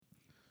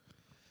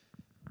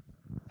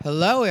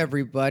Hello,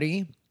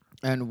 everybody,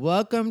 and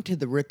welcome to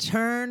the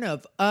return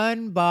of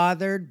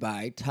Unbothered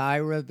by Ty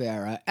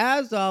Rivera.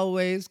 As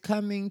always,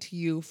 coming to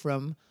you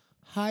from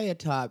high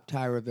atop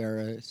Ty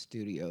Rivera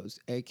Studios,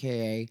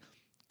 aka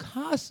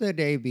Casa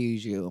de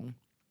Bijou.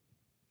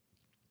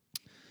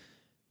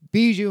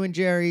 Bijou and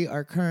Jerry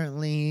are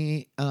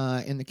currently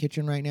in the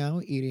kitchen right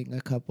now eating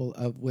a couple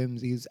of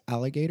Whimsy's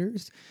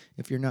alligators.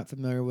 If you're not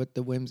familiar with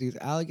the Whimsy's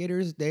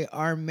alligators, they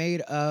are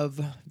made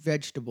of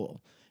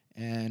vegetable.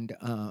 And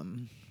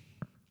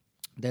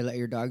they let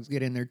your dogs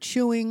get in there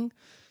chewing.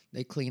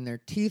 They clean their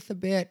teeth a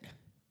bit.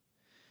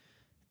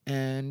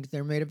 And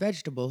they're made of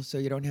vegetables, so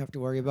you don't have to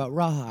worry about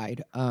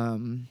rawhide.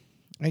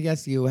 I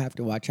guess you have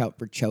to watch out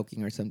for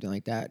choking or something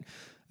like that.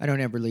 I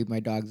don't ever leave my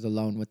dogs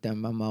alone with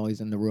them. I'm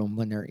always in the room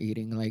when they're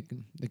eating. Like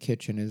the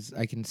kitchen is,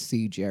 I can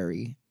see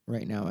Jerry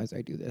right now as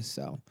I do this.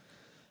 So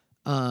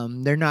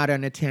they're not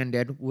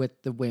unattended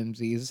with the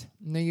Whimsies.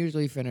 And they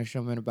usually finish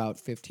them in about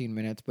 15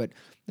 minutes, but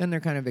then they're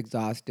kind of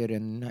exhausted,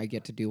 and I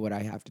get to do what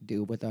I have to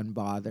do with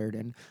Unbothered.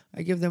 And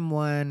I give them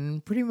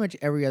one pretty much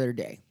every other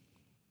day.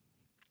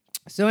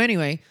 So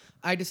anyway,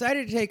 I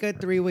decided to take a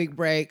 3-week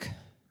break,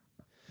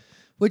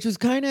 which was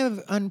kind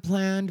of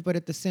unplanned, but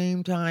at the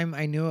same time,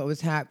 I knew it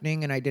was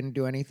happening and I didn't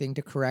do anything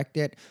to correct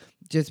it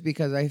just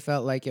because I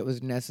felt like it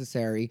was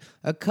necessary.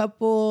 A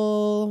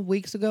couple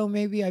weeks ago,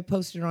 maybe, I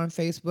posted on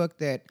Facebook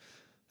that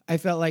I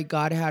felt like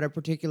God had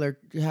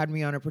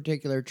me on a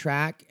particular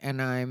track,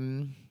 and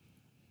I'm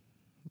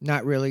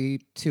not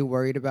really too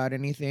worried about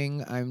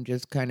anything. I'm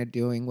just kind of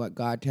doing what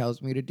God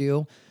tells me to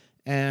do.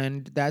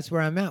 And that's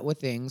where I'm at with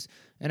things.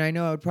 And I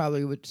know it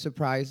probably would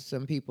surprise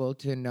some people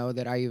to know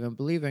that I even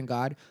believe in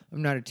God.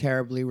 I'm not a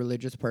terribly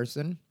religious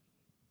person.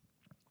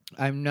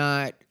 I'm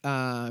not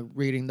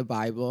reading the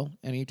Bible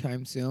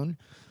anytime soon.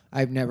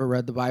 I've never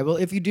read the Bible.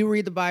 If you do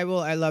read the Bible,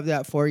 I love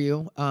that for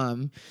you.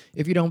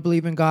 If you don't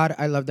believe in God,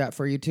 I love that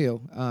for you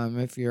too.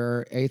 If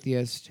you're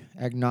atheist,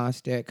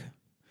 agnostic,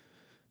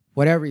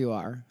 whatever you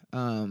are,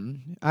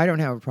 I don't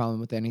have a problem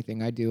with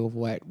anything. I do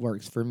what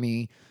works for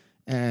me,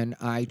 and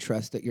I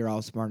trust that you're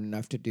all smart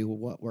enough to do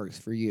what works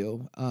for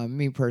you.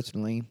 Me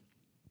personally,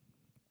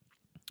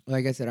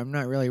 like I said, I'm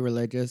not really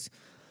religious.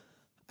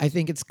 I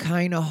think it's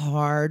kind of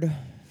hard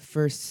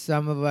for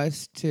some of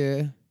us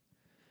to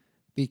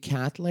be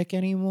Catholic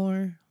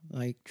anymore,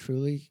 like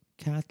truly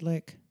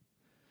Catholic.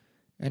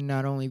 And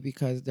not only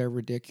because they're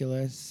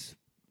ridiculous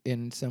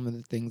in some of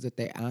the things that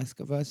they ask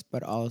of us,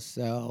 but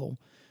also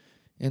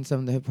in some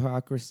of the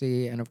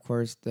hypocrisy and, of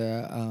course,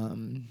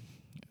 the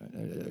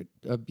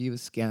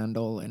abuse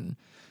scandal and,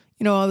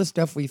 all the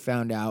stuff we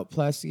found out.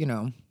 Plus,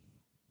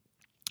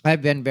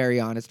 I've been very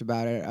honest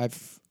about it.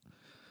 I've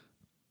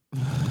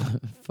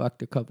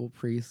fucked a couple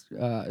priests.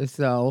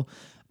 So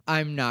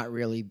I'm not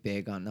really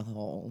big on the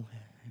whole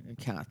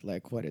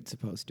Catholic, what it's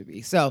supposed to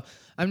be. So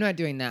I'm not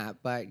doing that,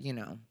 but,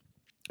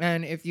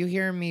 And if you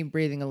hear me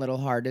breathing a little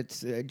hard,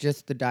 it's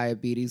just the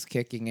diabetes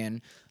kicking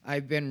in.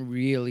 I've been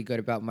really good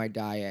about my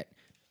diet,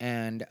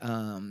 and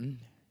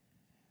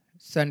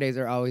Sundays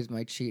are always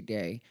my cheat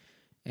day.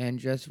 And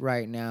just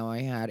right now, I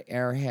had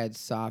Airhead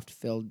soft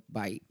filled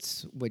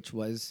bites, which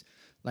was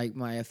like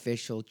my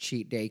official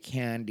cheat day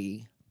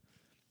candy.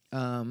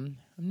 I'm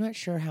not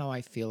sure how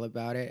I feel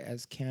about it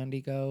as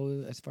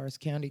far as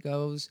candy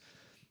goes.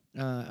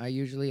 I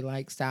usually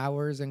like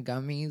sours and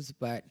gummies,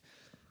 but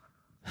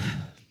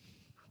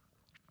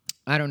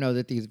I don't know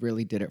that these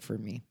really did it for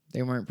me.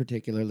 They weren't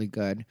particularly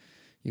good.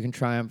 You can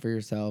try them for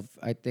yourself.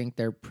 I think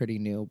they're pretty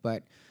new,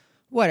 but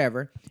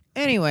whatever.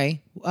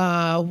 Anyway,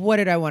 what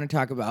did I want to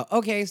talk about?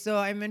 Okay, so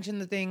I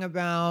mentioned the thing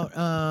about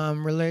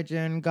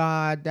religion,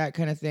 God, that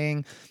kind of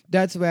thing.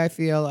 That's the way I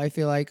feel. I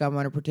feel like I'm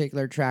on a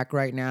particular track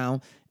right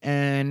now,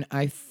 and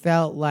I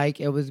felt like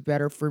it was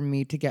better for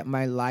me to get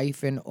my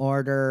life in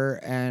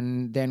order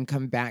and then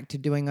come back to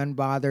doing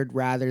Unbothered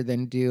rather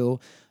than do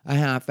a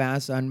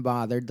half-ass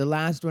Unbothered. The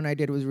last one I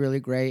did was really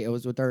great. It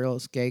was with Earl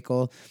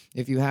Skakel.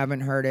 If you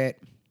haven't heard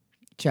it,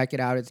 check it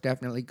out. It's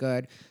definitely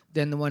good.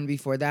 Then the one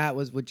before that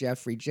was with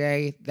Jeffrey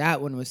J.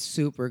 That one was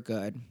super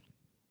good.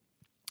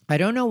 I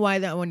don't know why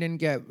that one didn't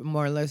get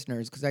more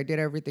listeners because I did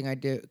everything I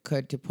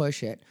could to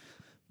push it.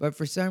 But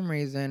for some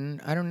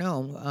reason, I don't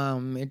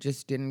know, it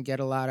just didn't get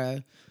a lot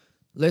of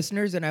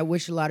listeners. And I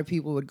wish a lot of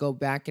people would go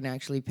back and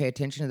actually pay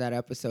attention to that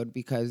episode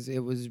because it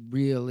was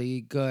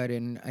really good.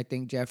 And I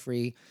think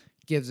Jeffrey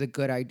gives a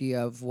good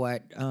idea of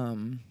what,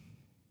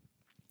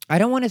 I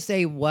don't want to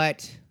say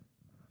what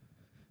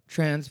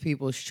trans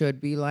people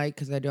should be like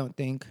because I don't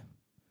think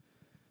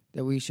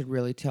that we should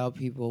really tell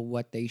people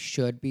what they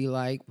should be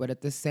like. But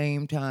at the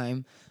same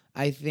time,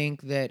 I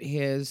think that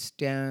his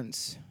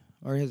stance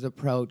or his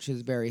approach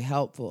is very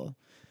helpful.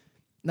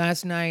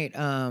 Last night,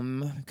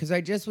 because I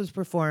just was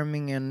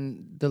performing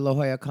in the La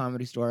Jolla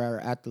Comedy Store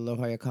or at the La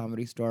Jolla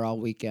Comedy Store all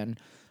weekend.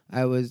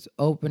 I was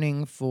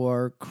opening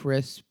for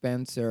Chris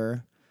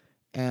Spencer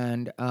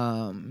and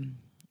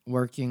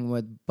working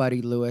with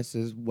Buddy Lewis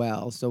as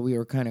well. So we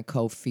were kind of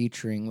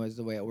co-featuring was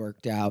the way it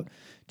worked out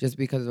just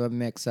because of a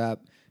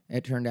mix-up.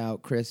 it turned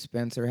out Chris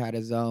Spencer had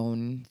his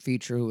own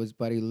feature who was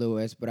Buddy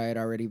Lewis, but I had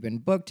already been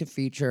booked to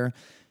feature.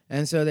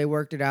 And so they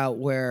worked it out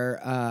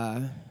where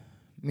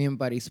me and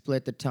Buddy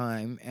split the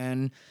time.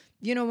 And,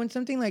 you know, when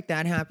something like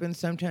that happens,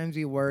 sometimes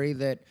you worry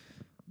that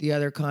the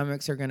other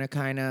comics are going to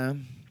kind of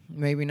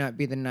maybe not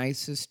be the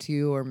nicest to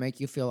you or make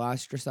you feel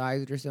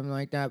ostracized or something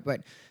like that.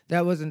 But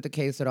that wasn't the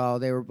case at all.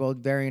 They were both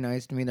very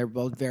nice to me. They're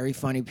both very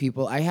funny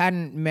people. I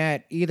hadn't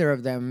met either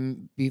of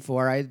them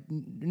before. I'd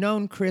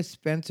known Chris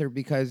Spencer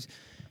because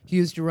he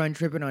used to run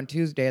Trippin' on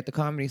Tuesday at the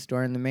Comedy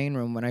Store in the main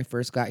room when I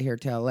first got here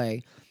to LA.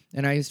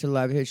 And I used to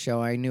love his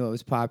show. I knew it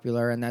was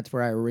popular, and that's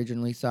where I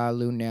originally saw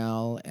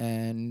Lunel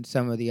and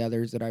some of the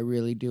others that I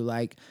really do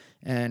like.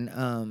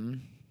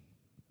 And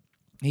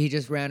he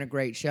just ran a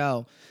great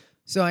show.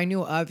 So I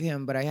knew of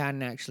him, but I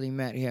hadn't actually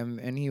met him,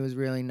 and he was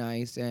really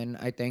nice. And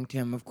I thanked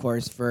him, of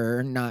course,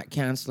 for not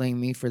canceling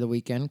me for the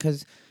weekend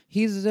because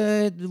he's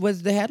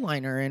was the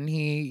headliner, and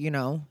he, you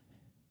know,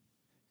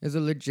 is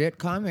a legit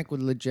comic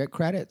with legit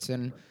credits.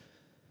 And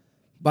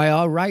by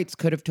all rights,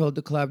 could have told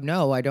the club,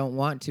 no, I don't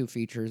want 2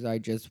 features. I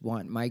just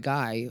want my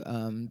guy.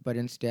 But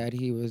instead,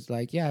 he was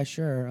like, yeah,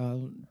 sure,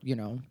 I'll, you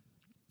know,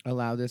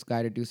 allow this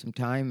guy to do some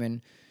time.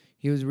 And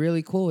he was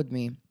really cool with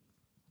me.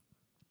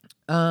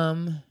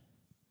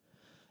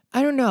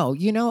 I don't know.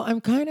 You know,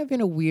 I'm kind of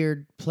in a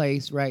weird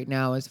place right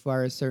now as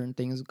far as certain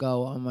things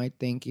go on my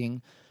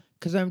thinking.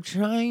 Because I'm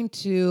trying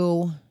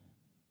to...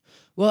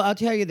 Well, I'll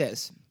tell you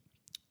this.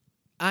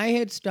 I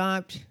had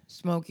stopped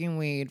smoking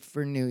weed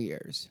for New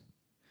Year's.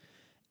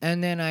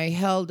 And then I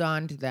held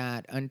on to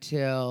that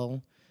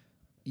until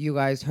you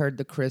guys heard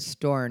the Chris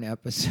Storn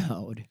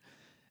episode.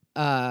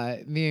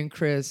 Me and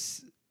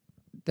Chris,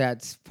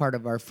 that's part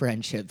of our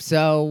friendship.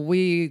 So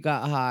we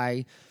got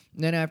high.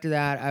 And then after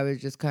that, I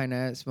was just kind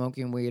of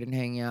smoking weed and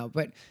hanging out.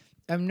 But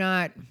I'm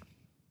not...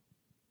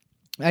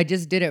 I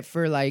just did it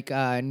for like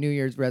New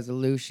Year's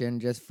resolution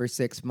just for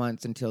 6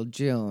 months until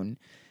June.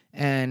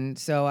 And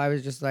so I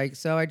was just like,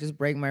 so I just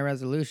break my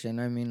resolution.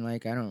 I mean,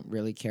 like, I don't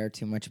really care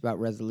too much about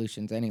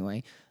resolutions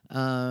anyway.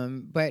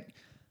 But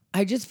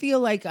I just feel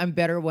like I'm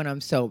better when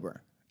I'm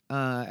sober.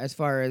 As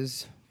far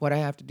as what I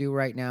have to do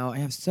right now, I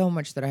have so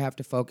much that I have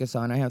to focus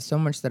on. I have so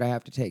much that I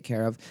have to take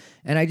care of.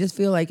 And I just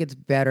feel like it's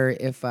better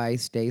if I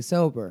stay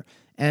sober.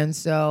 And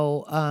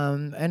so,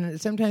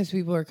 and sometimes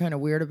people are kind of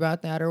weird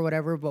about that or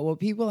whatever. But what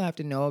people have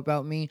to know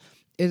about me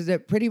is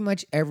that pretty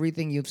much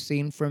everything you've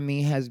seen from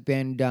me has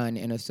been done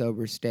in a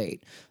sober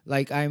state.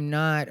 Like, I'm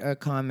not a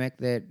comic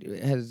that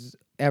has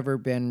ever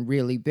been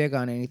really big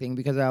on anything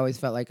because I always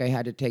felt like I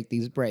had to take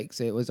these breaks.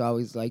 It was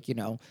always like, you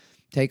know,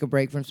 take a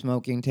break from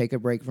smoking, take a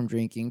break from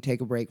drinking, take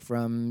a break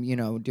from, you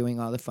know, doing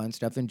all the fun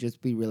stuff and just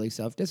be really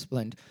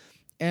self-disciplined.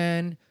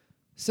 And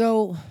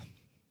so,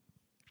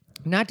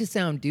 not to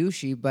sound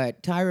douchey,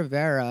 but Ty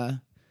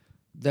Rivera,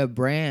 the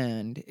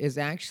brand, is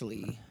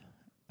actually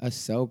a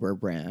sober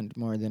brand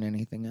more than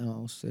anything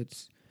else.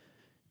 It's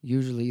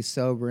usually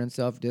sober and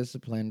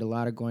self-disciplined, a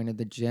lot of going to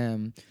the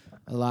gym,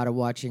 a lot of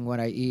watching what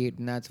I eat,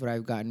 and that's what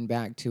I've gotten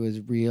back to is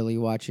really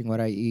watching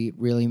what I eat,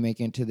 really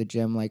making it to the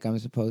gym like I'm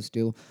supposed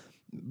to.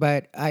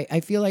 But I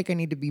feel like I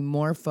need to be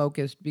more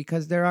focused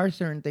because there are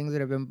certain things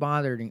that have been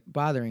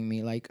bothering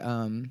me, like,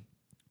 and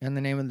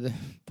the name of the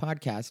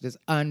podcast is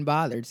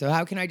Unbothered. So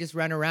how can I just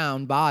run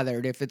around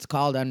bothered if it's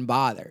called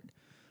Unbothered?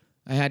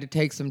 I had to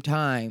take some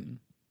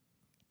time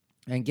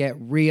and get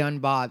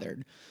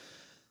re-unbothered.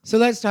 So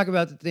let's talk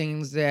about the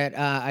things that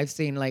I've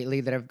seen lately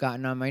that have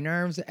gotten on my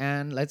nerves,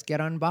 and let's get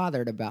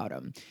unbothered about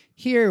them.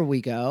 Here we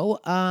go.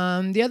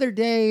 The other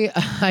day,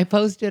 I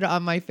posted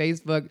on my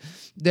Facebook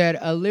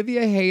that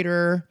Olivia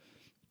Hader,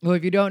 well,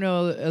 if you don't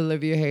know,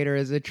 Olivia Hader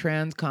is a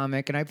trans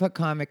comic, and I put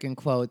comic in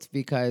quotes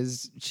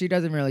because she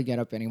doesn't really get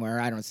up anywhere.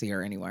 I don't see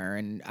her anywhere,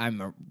 and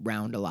I'm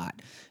around a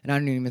lot. And I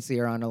don't even see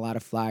her on a lot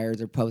of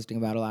flyers or posting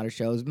about a lot of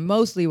shows.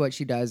 Mostly what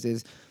she does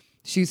is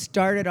she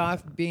started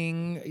off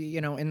being,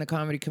 you know, in the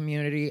comedy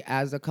community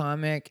as a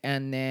comic,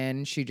 and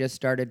then she just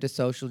started to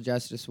social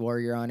justice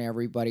warrior on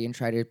everybody and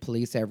try to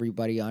police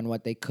everybody on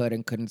what they could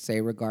and couldn't say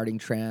regarding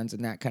trans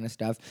and that kind of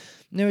stuff.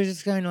 And it was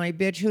just kind of like,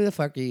 bitch, who the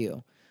fuck are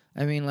you?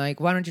 I mean,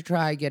 like, why don't you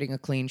try getting a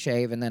clean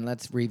shave and then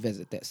let's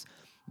revisit this?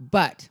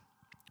 But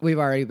we've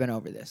already been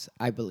over this,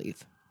 I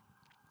believe.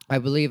 I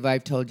believe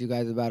I've told you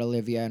guys about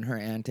Olivia and her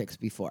antics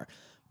before.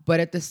 But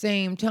at the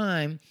same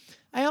time,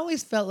 I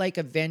always felt like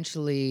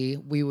eventually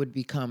we would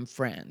become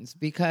friends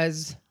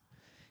because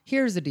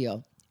here's the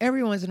deal.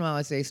 Every once in a while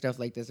I say stuff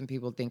like this and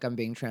people think I'm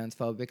being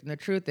transphobic. And the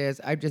truth is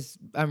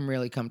I'm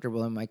really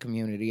comfortable in my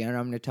community and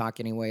I'm going to talk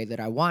any way that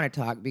I want to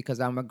talk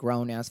because I'm a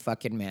grown-ass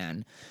fucking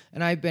man.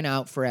 And I've been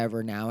out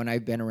forever now and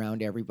I've been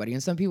around everybody.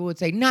 And some people would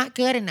say, not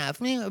good enough.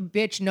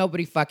 Bitch,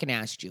 nobody fucking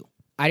asked you.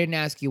 I didn't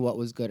ask you what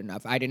was good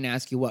enough. I didn't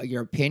ask you what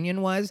your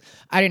opinion was.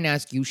 I didn't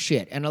ask you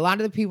shit. And a lot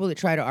of the people that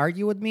try to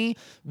argue with me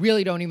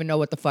really don't even know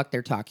what the fuck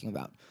they're talking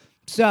about.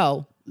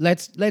 So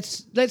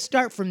Let's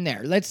start from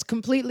there. Let's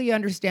completely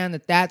understand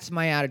that that's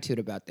my attitude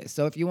about this.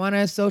 So if you want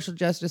to social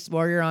justice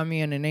warrior on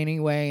me in any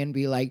way and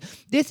be like,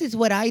 this is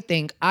what I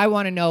think, I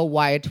want to know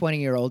why a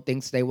 20-year-old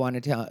thinks they want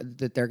to tell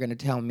that they're going to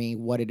tell me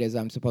what it is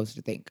I'm supposed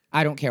to think.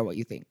 I don't care what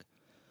you think.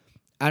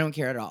 I don't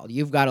care at all.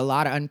 You've got a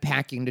lot of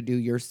unpacking to do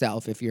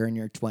yourself if you're in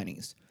your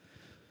 20s.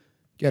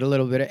 Get a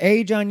little bit of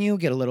age on you,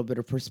 get a little bit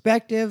of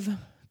perspective,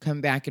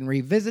 come back and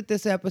revisit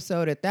this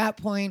episode at that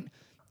point,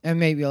 and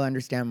maybe you'll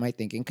understand my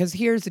thinking. Because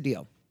here's the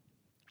deal.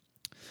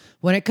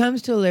 When it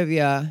comes to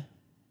Olivia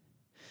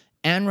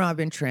and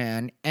Robin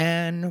Tran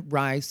and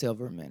Rye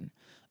Silverman,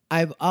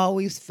 I've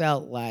always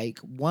felt like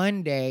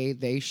one day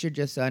they should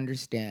just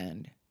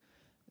understand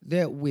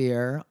that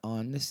we're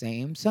on the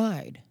same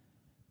side.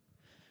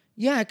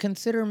 Yeah,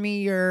 consider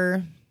me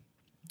your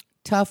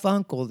tough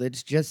uncle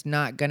that's just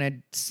not going to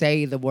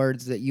say the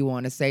words that you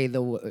want to say,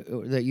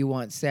 that you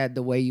want said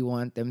the way you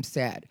want them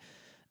said.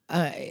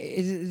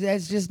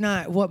 That's just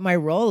not what my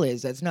role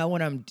is. That's not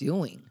what I'm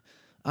doing.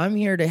 I'm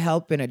here to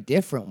help in a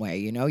different way.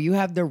 You know, you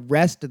have the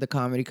rest of the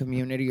comedy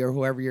community or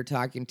whoever you're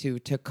talking to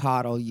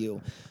coddle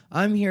you.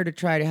 I'm here to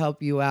try to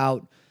help you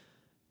out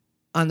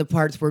on the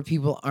parts where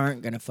people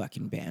aren't going to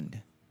fucking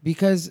bend.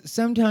 Because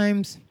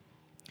sometimes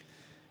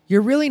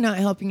you're really not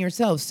helping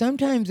yourself.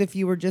 Sometimes if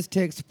you were just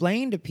to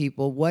explain to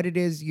people what it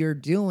is you're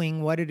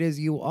doing, what it is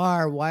you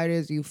are, why it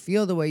is you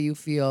feel the way you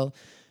feel,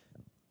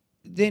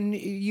 then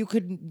you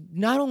could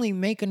not only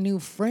make a new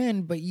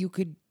friend, but you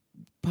could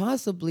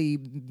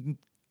possibly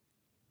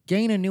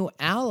gain a new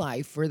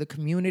ally for the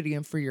community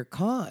and for your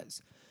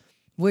cause.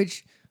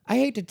 Which, I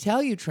hate to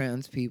tell you,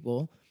 trans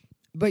people,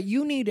 but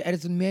you need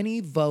as many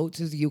votes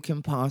as you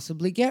can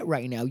possibly get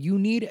right now. You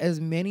need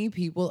as many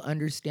people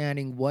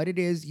understanding what it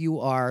is you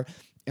are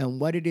and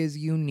what it is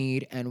you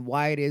need and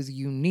why it is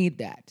you need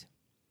that.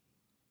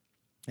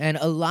 And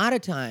a lot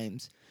of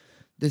times,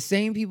 the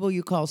same people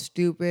you call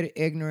stupid,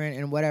 ignorant,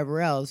 and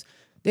whatever else,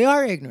 they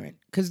are ignorant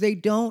because they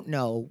don't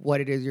know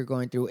what it is you're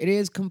going through. It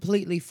is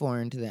completely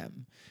foreign to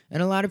them.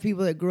 And a lot of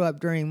people that grew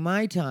up during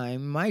my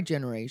time, my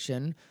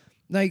generation,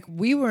 like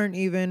we were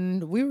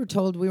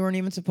told we weren't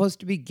even supposed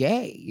to be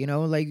gay. You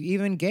know, like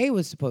even gay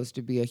was supposed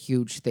to be a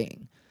huge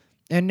thing.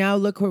 And now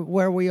look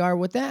where we are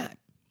with that.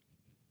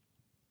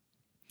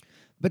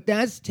 But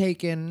that's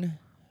taken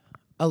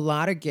a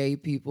lot of gay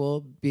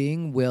people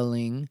being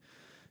willing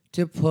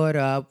to put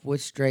up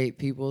with straight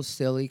people's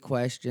silly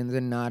questions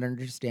and not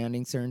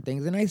understanding certain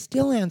things. And I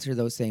still answer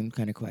those same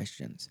kind of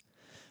questions.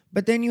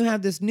 But then you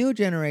have this new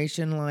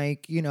generation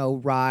like, you know,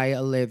 Rye,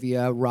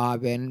 Olivia,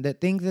 Robin, that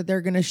think that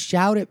they're going to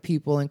shout at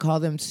people and call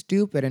them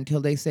stupid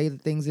until they say the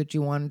things that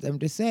you want them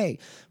to say.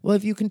 Well,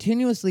 if you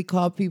continuously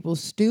call people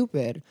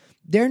stupid,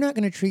 they're not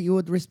going to treat you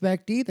with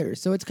respect either.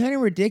 So it's kind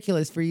of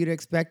ridiculous for you to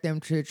expect them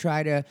to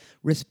try to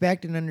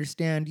respect and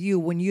understand you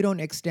when you don't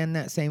extend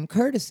that same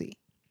courtesy.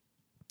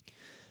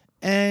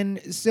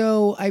 And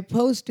so I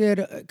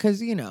posted,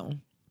 because, you know,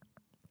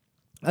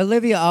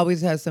 Olivia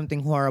always has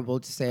something horrible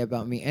to say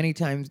about me.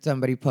 Anytime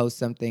somebody posts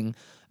something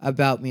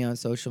about me on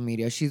social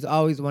media, she's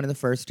always one of the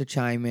first to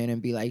chime in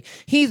and be like,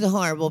 he's a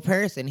horrible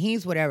person.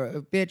 He's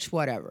whatever. Bitch,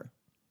 whatever.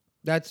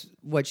 That's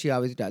what she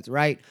always does,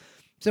 right?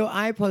 So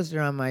I posted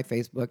on my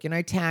Facebook and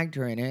I tagged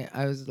her in it.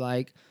 I was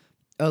like,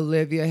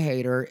 Olivia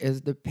Hader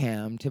is the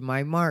Pam to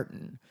my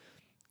Martin.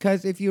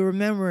 Because if you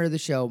remember the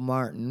show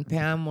Martin,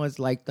 Pam was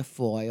like the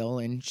foil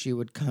and she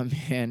would come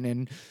in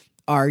and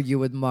argue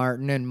with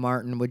Martin and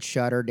Martin would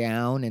shut her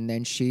down and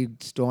then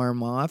she'd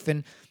storm off.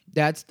 And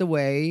that's the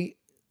way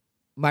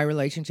my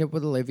relationship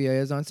with Olivia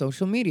is on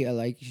social media.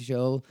 Like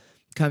she'll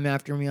come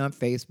after me on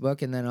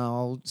Facebook and then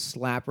I'll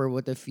slap her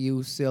with a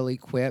few silly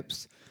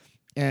quips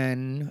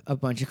and a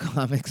bunch of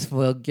comics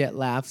will get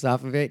laughs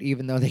off of it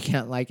even though they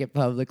can't like it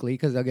publicly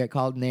because they'll get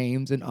called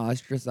names and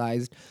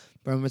ostracized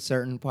from a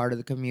certain part of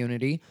the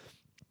community.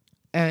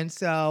 And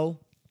so,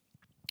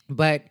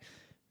 but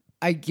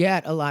I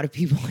get a lot of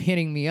people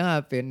hitting me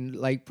up in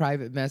like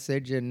private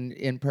message and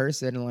in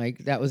person, like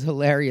that was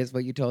hilarious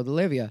what you told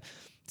Olivia.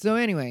 So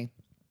anyway,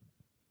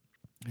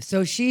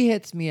 so she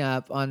hits me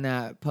up on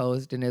that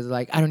post and is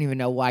like, I don't even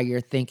know why you're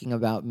thinking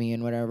about me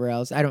and whatever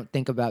else. I don't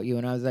think about you.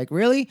 And I was like,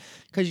 really?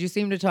 Because you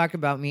seem to talk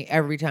about me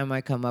every time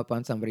I come up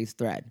on somebody's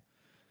thread.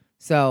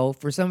 So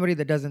for somebody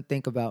that doesn't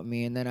think about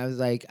me, and then I was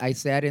like, I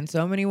said in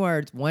so many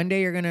words, one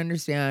day you're going to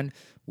understand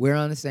we're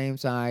on the same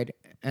side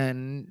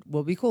and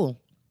we'll be cool.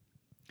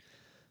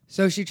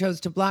 So she chose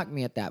to block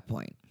me at that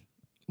point.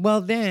 Well,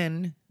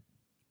 then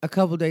a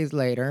couple days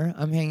later,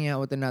 I'm hanging out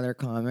with another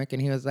comic,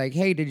 and he was like,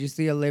 hey, did you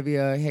see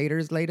Olivia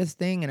Hader's latest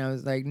thing? And I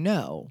was like,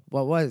 no,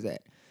 what was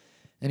it?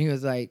 And he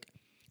was like,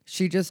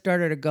 she just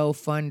started a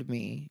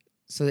GoFundMe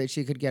so that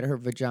she could get her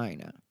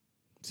vagina.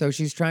 So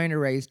she's trying to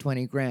raise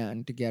 20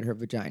 grand to get her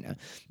vagina.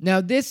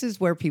 Now, this is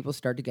where people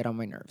start to get on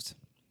my nerves.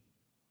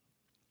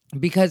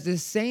 Because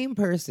this same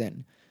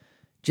person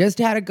just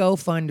had a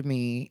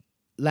GoFundMe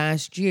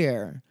last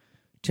year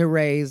to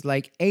raise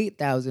like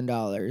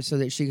 $8,000 so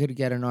that she could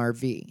get an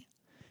RV.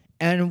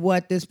 And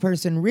what this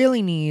person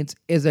really needs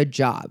is a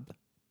job.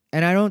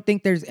 And I don't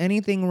think there's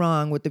anything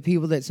wrong with the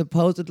people that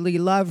supposedly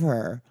love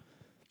her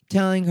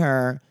telling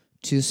her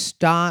to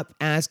stop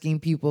asking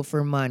people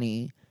for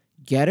money,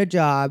 get a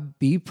job,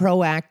 be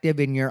proactive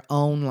in your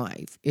own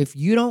life. If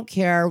you don't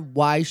care,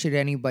 why should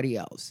anybody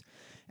else?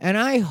 And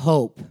I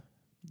hope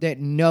that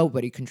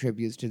nobody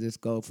contributes to this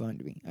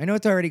GoFundMe. I know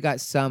it's already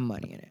got some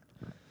money in it,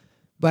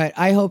 but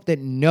I hope that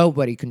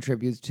nobody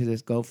contributes to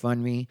this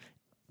GoFundMe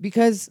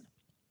because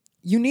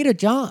you need a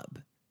job.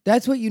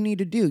 That's what you need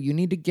to do. You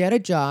need to get a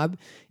job.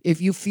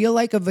 If you feel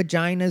like a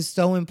vagina is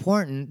so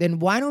important, then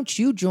why don't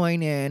you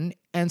join in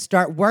and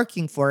start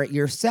working for it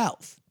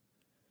yourself?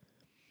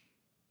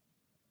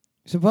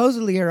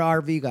 Supposedly her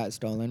RV got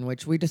stolen,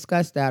 which we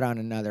discussed that on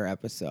another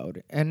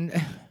episode. And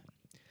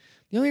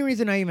the only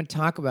reason I even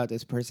talk about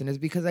this person is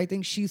because I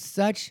think she's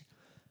such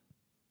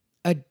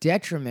a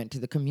detriment to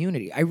the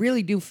community. I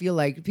really do feel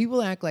like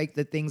people act like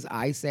the things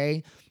I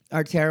say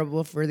are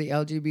terrible for the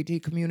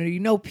LGBT community.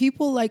 No,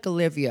 people like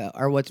Olivia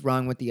are what's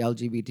wrong with the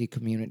LGBT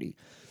community.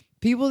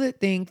 People that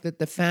think that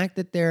the fact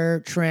that they're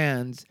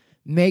trans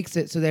makes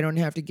it so they don't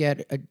have to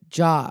get a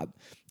job.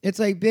 It's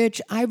like,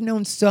 bitch, I've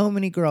known so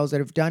many girls that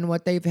have done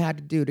what they've had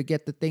to do to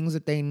get the things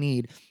that they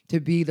need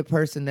to be the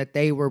person that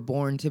they were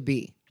born to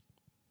be.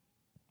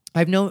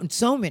 I've known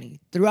so many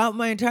throughout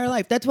my entire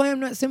life. That's why I'm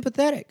not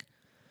sympathetic.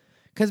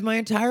 Because my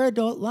entire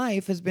adult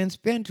life has been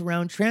spent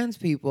around trans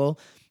people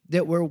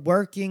that were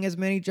working as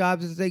many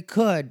jobs as they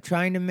could,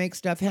 trying to make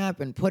stuff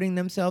happen, putting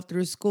themselves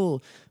through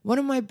school. One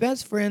of my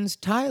best friends,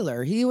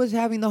 Tyler, he was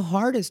having the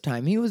hardest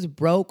time. He was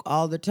broke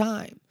all the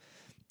time.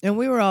 And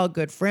we were all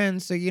good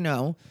friends, so, you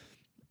know,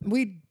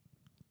 we'd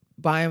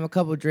buy him a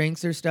couple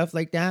drinks or stuff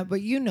like that.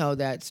 But you know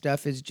that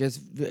stuff is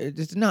just,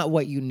 it's not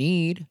what you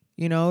need.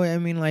 You know, I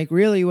mean, like,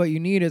 really what you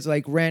need is,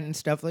 like, rent and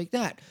stuff like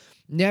that.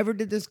 Never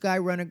did this guy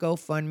run a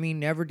GoFundMe.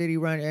 Never did he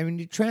run. I mean,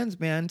 he's trans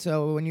man.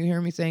 So when you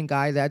hear me saying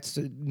guy, that's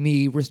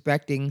me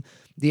respecting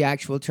the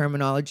actual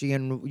terminology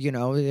and, you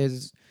know,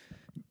 his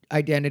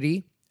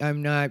identity.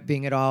 I'm not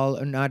being at all,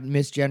 I'm not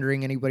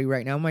misgendering anybody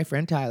right now. My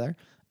friend Tyler.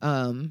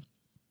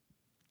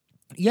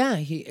 Yeah,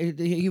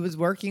 he was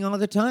working all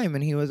the time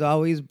and he was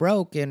always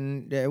broke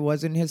and it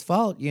wasn't his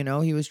fault. You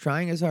know, he was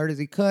trying as hard as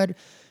he could,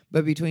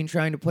 but between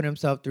trying to put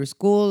himself through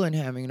school and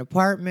having an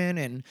apartment,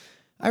 and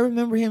I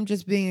remember him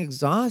just being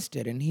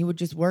exhausted and he would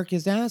just work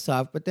his ass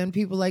off. But then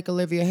people like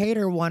Olivia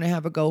Hader want to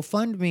have a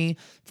GoFundMe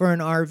for an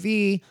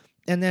RV,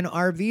 and then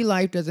RV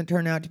life doesn't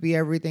turn out to be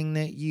everything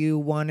that you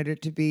wanted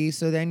it to be.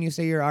 So then you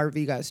say your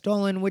RV got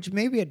stolen, which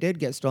maybe it did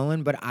get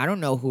stolen, but I don't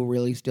know who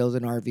really steals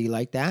an RV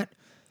like that.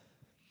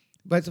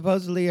 But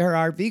supposedly her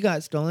RV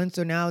got stolen,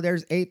 so now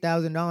there's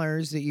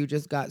 $8,000 that you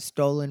just got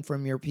stolen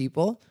from your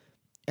people.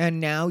 And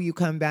now you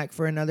come back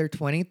for another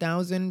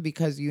 $20,000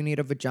 because you need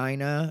a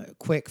vagina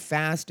quick,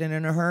 fast, and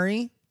in a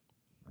hurry?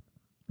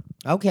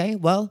 Okay,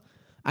 well,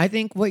 I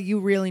think what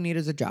you really need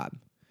is a job.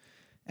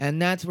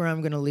 And that's where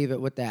I'm going to leave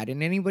it with that.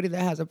 And anybody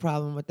that has a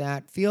problem with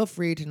that, feel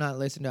free to not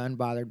listen to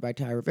Unbothered by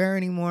Ty Rivera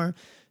anymore.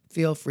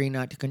 Feel free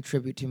not to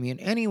contribute to me in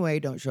any way.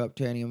 Don't show up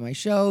to any of my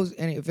shows.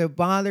 And if it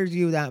bothers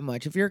you that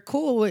much, if you're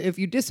cool, if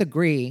you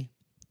disagree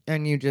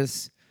and you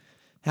just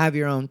have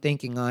your own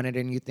thinking on it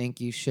and you think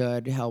you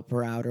should help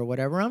her out or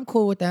whatever, I'm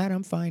cool with that.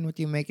 I'm fine with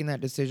you making that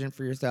decision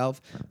for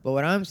yourself. But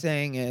what I'm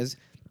saying is,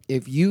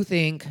 if you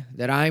think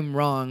that I'm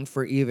wrong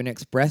for even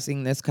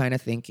expressing this kind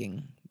of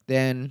thinking,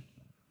 then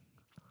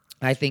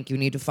I think you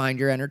need to find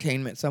your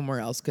entertainment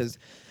somewhere else, because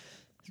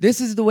this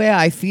is the way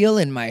I feel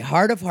in my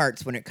heart of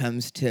hearts when it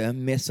comes to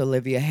Miss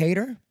Olivia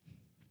Hader.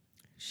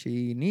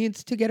 She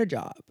needs to get a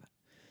job.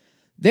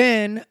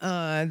 Then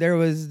there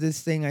was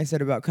this thing I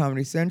said about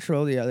Comedy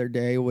Central the other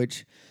day,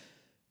 which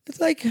it's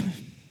like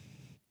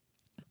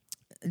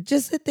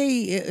just that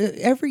they,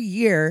 every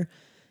year,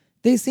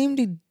 they seem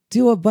to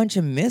do a bunch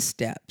of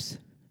missteps.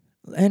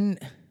 And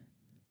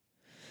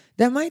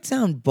that might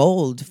sound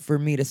bold for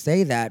me to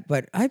say that,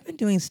 but I've been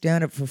doing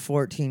stand-up for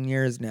 14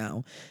 years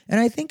now, and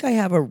I think I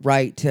have a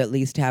right to at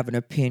least have an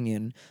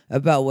opinion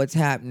about what's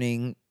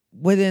happening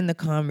within the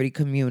comedy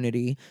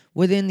community,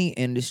 within the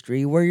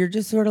industry, where you're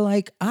just sort of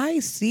like, I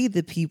see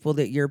the people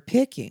that you're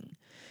picking.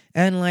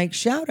 And like,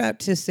 shout out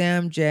to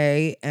Sam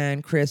J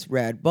and Chris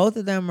Redd. Both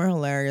of them are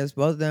hilarious.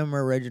 Both of them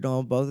are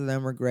original. Both of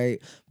them are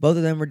great. Both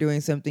of them are doing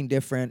something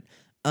different.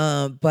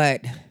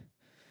 But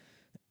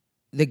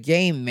the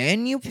gay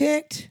men you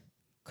picked,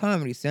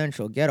 Comedy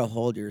Central, get a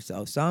hold of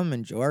yourself.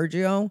 Solomon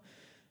Giorgio,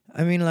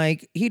 I mean,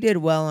 like, he did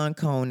well on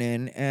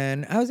Conan,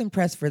 and I was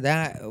impressed with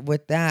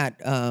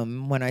that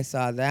when I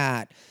saw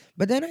that.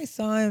 But then I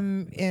saw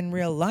him in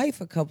real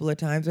life a couple of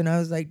times, and I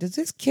was like, does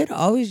this kid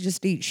always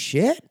just eat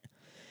shit?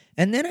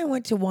 And then I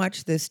went to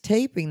watch this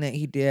taping that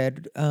he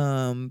did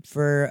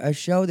for a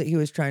show that he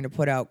was trying to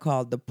put out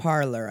called The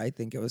Parlor, I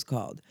think it was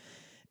called.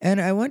 And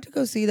I went to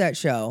go see that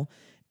show.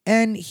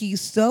 And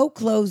he's so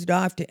closed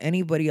off to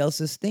anybody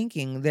else's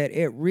thinking that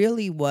it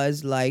really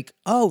was like,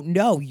 oh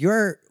no,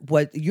 you're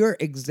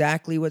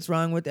exactly what's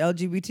wrong with the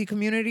LGBT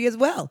community as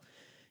well.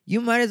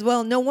 You might as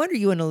well. No wonder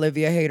you and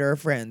Olivia Hader are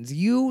friends.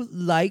 You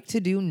like to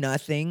do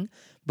nothing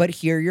but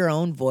hear your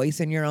own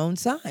voice and your own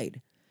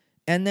side.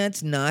 And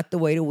that's not the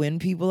way to win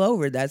people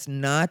over. That's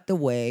not the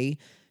way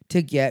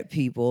to get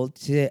people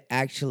to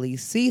actually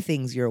see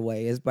things your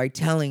way, is by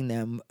telling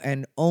them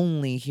and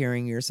only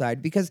hearing your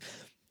side. Because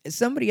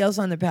somebody else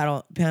on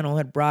the panel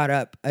had brought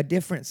up a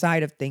different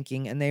side of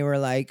thinking, and they were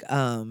like,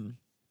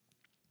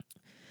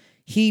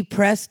 he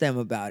pressed them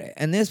about it,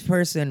 and this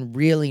person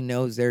really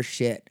knows their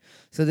shit.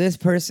 So this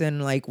person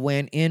like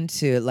went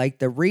into like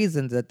the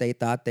reasons that they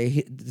thought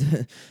they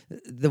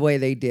the way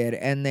they did,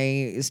 and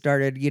they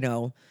started,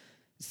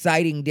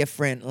 citing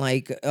different,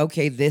 like,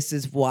 okay, this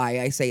is why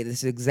I say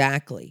this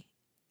exactly.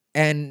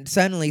 And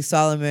suddenly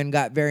Solomon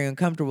got very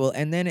uncomfortable,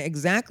 and then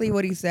exactly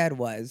what he said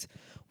was,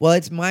 well,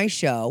 it's my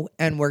show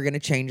and we're going to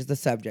change the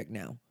subject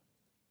now.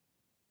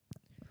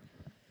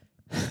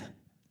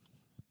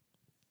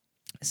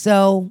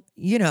 So,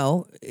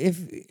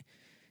 if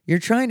you're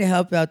trying to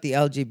help out the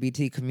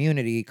LGBT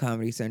community,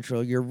 Comedy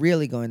Central, you're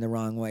really going the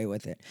wrong way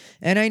with it.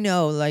 And I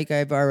know, like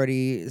I've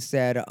already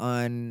said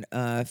on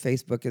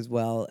Facebook as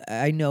well,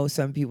 I know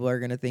some people are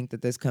going to think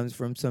that this comes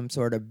from some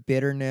sort of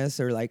bitterness,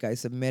 or like I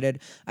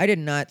submitted. I did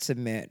not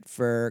submit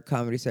for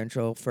Comedy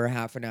Central for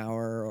half an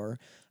hour, or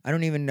I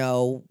don't even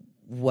know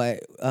what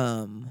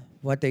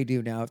they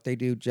do now, if they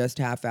do just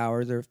half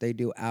hours or if they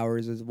do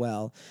hours as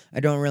well.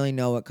 I don't really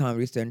know what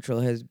Comedy Central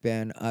has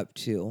been up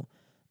to.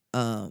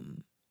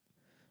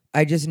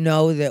 I just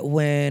know that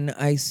when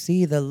I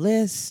see the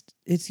list,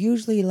 it's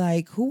usually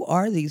like, who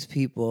are these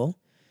people?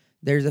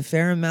 There's a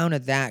fair amount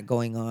of that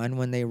going on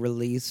when they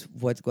release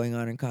what's going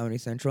on in Comedy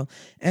Central.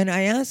 And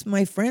I asked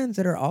my friends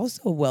that are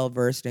also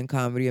well-versed in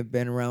comedy, have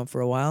been around for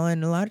a while,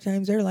 and a lot of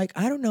times they're like,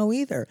 I don't know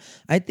either.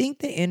 I think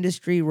the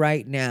industry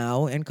right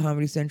now, and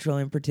Comedy Central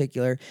in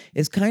particular,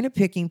 is kind of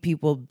picking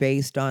people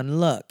based on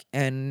look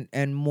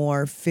and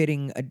more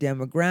fitting a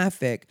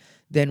demographic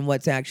than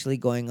what's actually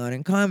going on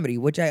in comedy,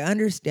 which I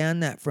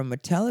understand that from a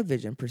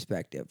television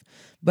perspective.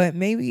 But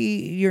maybe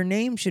your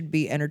name should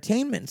be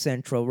Entertainment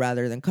Central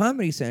rather than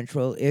Comedy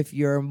Central if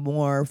you're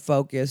more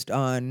focused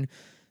on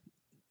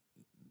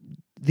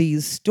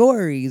these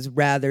stories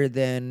rather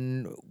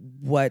than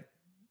what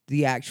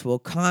the actual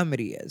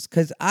comedy is.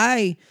 Because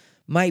I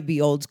might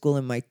be old school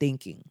in my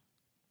thinking,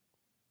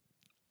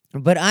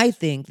 but I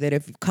think that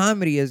if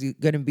comedy is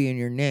going to be in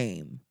your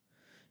name,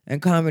 and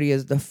comedy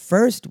is the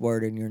first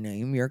word in your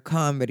name, you're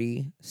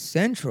Comedy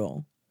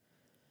Central,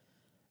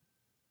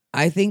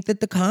 I think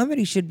that the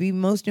comedy should be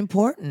most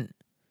important.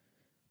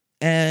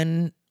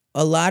 And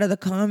a lot of the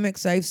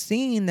comics I've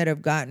seen that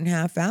have gotten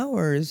half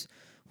hours,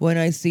 when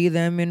I see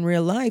them in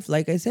real life,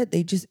 like I said,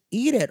 they just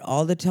eat it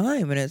all the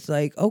time. And it's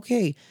like,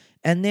 okay.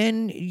 And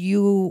then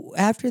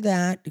after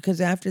that, because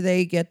after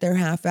they get their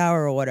half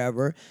hour or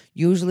whatever,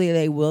 usually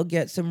they will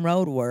get some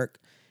road work,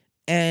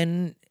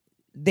 and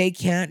they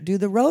can't do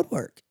the road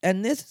work.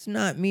 And this is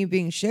not me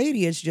being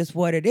shady. It's just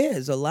what it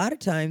is a lot of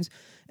times.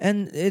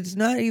 And it's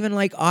not even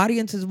like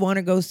audiences want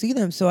to go see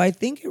them. So I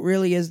think it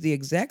really is the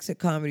execs at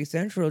Comedy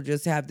Central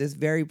just have this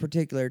very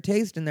particular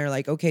taste, and they're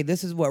like, okay,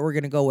 this is what we're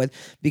going to go with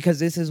because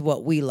this is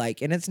what we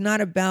like. And it's not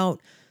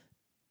about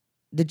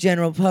the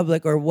general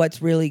public or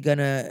what's really going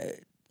to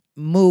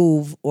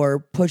move or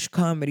push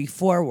comedy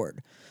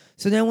forward.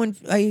 So then when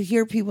I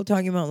hear people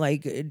talking about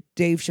like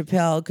Dave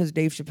Chappelle, because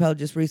Dave Chappelle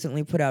just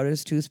recently put out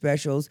his 2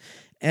 specials,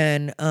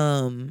 and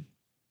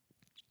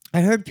I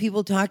heard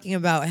people talking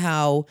about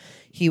how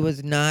he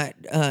was not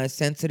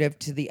sensitive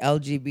to the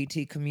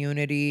LGBT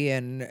community,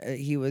 and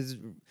he was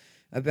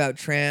about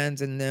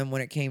trans, and then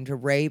when it came to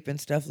rape and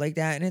stuff like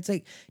that. And it's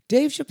like,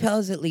 Dave Chappelle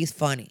is at least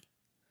funny.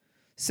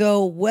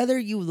 So whether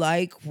you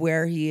like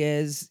where he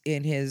is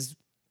in his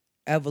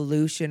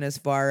evolution as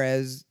far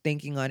as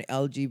thinking on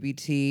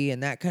LGBT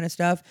and that kind of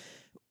stuff,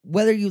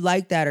 whether you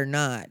like that or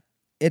not,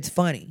 it's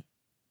funny.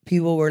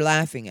 People were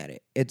laughing at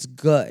it. It's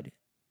good.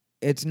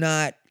 It's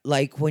not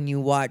like when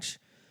you watch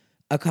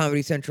a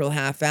Comedy Central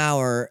half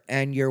hour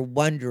and you're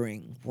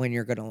wondering when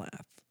you're going to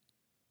laugh.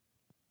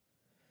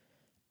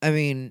 I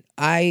mean,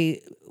 I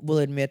will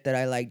admit that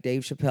I like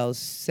Dave Chappelle's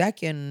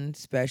second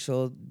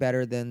special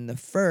better than the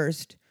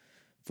first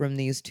from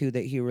these 2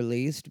 that he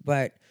released,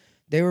 but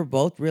they were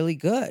both really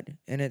good,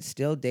 and it's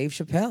still Dave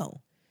Chappelle.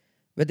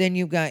 But then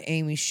you've got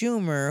Amy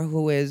Schumer,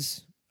 who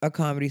is a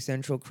Comedy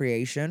Central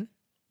creation,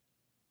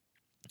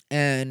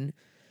 and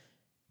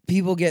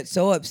people get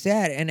so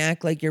upset and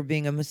act like you're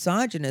being a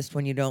misogynist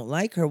when you don't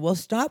like her. Well,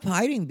 stop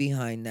hiding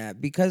behind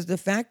that, because the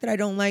fact that I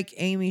don't like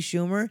Amy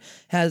Schumer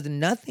has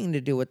nothing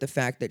to do with the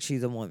fact that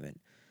she's a woman.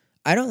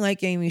 I don't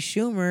like Amy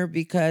Schumer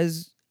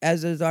because,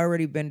 as has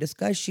already been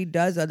discussed, she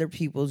does other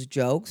people's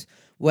jokes,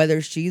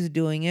 whether she's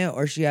doing it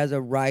or she has a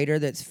writer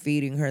that's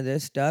feeding her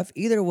this stuff.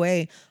 Either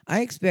way,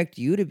 I expect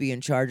you to be in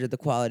charge of the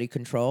quality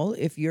control.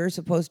 If you're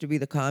supposed to be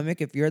the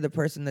comic, if you're the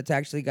person that's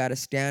actually got to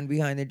stand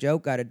behind the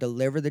joke, got to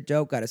deliver the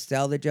joke, got to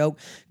sell the joke,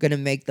 going to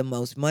make the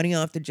most money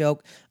off the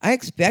joke, I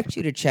expect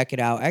you to check it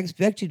out. I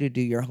expect you to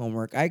do your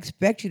homework. I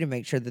expect you to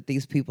make sure that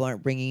these people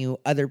aren't bringing you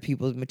other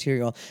people's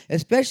material,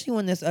 especially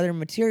when this other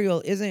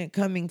material isn't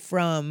coming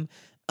from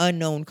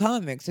unknown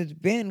comics. It's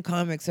been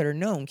comics that are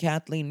known: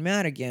 Kathleen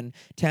Madigan,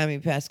 Tammy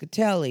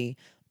Pescatelli,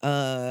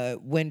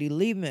 Wendy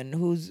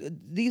Liebman,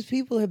 these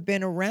people have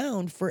been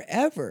around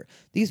forever.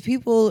 These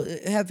people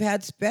have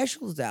had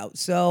specials out.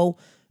 So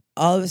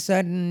all of a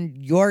sudden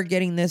you're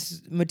getting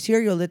this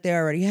material that they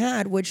already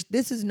had, which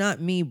this is not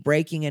me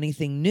breaking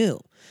anything new.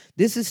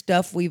 This is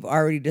stuff we've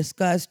already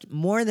discussed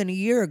more than a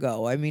year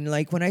ago. I mean,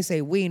 like when I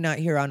say we, not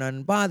here on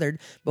Unbothered,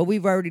 but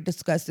we've already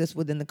discussed this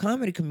within the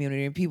comedy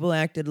community, and people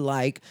acted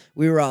like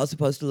we were all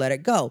supposed to let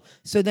it go.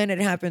 So then it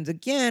happens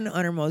again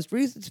on our most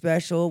recent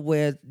special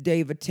with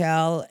Dave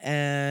Attell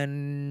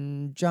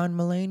and John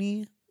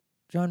Mulaney.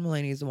 John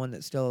Mulaney is the one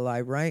that's still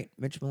alive, right?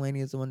 Mitch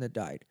Mulaney is the one that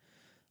died.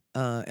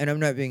 And I'm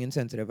not being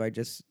insensitive. I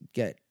just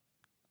get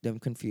them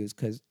confused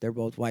because they're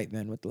both white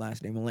men with the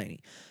last name Mulaney.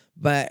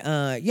 But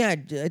yeah,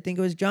 I think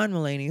it was John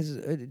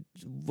Mulaney's,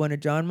 one of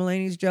John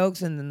Mulaney's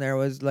jokes. And then there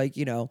was like,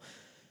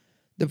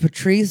 the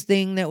Patrice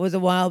thing that was a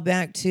while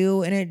back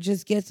too. And it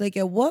just gets like,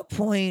 at what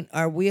point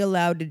are we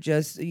allowed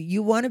to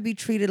you want to be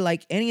treated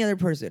like any other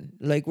person?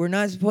 Like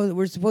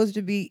we're supposed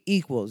to be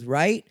equals,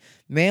 right?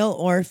 Male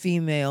or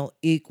female,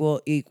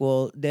 equal.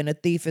 Then a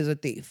thief is a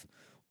thief.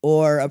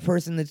 Or a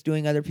person that's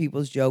doing other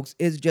people's jokes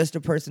is just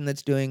a person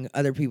that's doing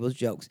other people's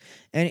jokes.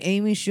 And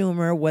Amy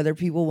Schumer, whether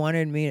people want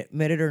to admit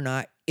it or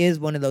not, is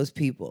one of those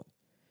people.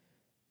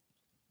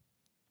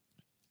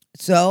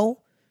 So,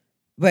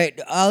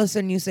 but all of a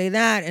sudden you say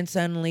that and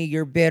suddenly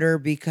you're bitter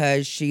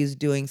because she's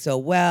doing so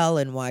well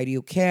and why do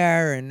you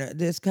care and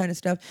this kind of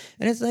stuff.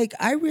 And it's like,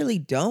 I really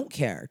don't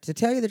care. To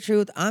tell you the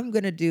truth, I'm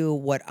going to do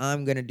what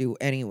I'm going to do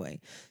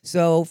anyway.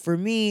 So for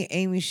me,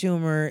 Amy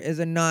Schumer is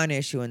a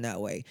non-issue in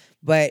that way.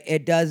 But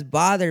it does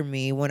bother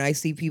me when I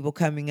see people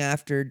coming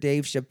after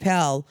Dave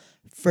Chappelle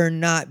for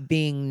not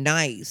being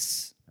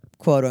nice,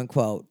 quote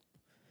unquote.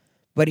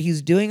 But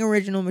he's doing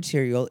original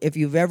material. If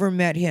you've ever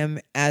met him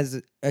as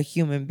a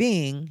human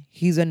being,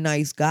 he's a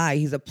nice guy.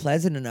 He's a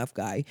pleasant enough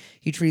guy.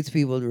 He treats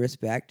people with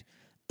respect.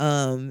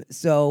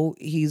 So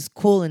he's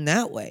cool in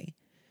that way.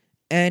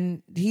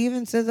 And he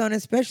even says on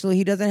his special,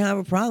 he doesn't have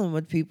a problem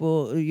with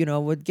people,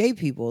 with gay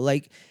people.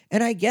 Like,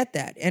 and I get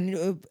that.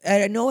 And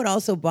I know it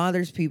also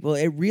bothers people.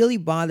 It really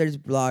bothers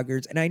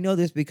bloggers. And I know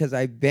this because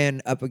I've been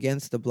up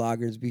against the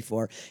bloggers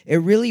before.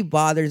 It really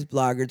bothers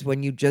bloggers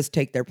when you just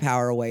take their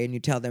power away and you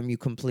tell them you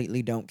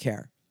completely don't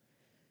care.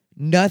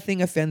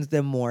 Nothing offends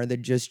them more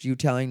than just you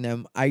telling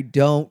them, I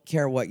don't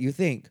care what you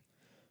think.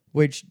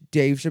 Which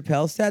Dave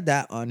Chappelle said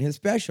that on his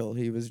special.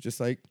 He was just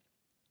like,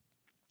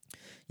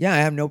 yeah, I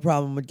have no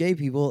problem with gay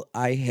people.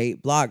 I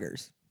hate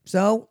bloggers.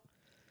 So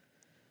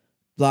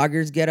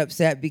bloggers get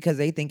upset because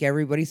they think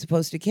everybody's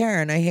supposed to care.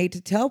 And I hate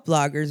to tell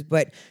bloggers,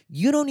 but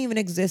you don't even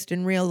exist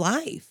in real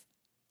life.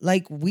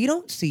 Like, we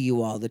don't see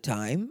you all the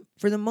time.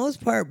 For the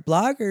most part,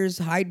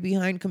 bloggers hide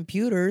behind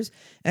computers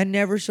and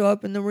never show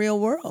up in the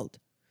real world.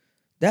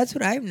 That's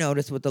what I've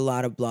noticed with a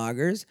lot of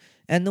bloggers.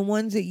 And the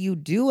ones that you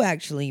do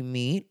actually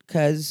meet,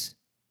 because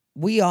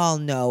we all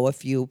know a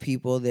few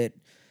people that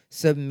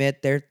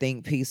submit their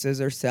think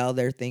pieces or sell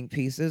their think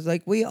pieces.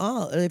 Like we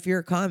all, if you're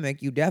a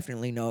comic, you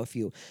definitely know a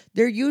few.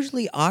 They're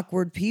usually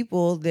awkward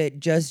people that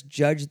just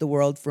judge the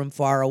world from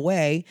far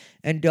away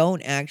and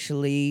don't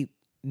actually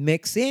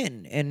mix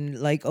in and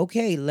like,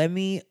 okay, let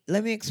me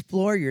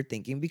explore your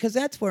thinking, because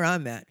that's where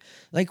I'm at.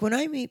 Like when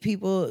I meet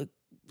people,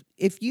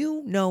 if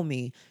you know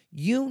me,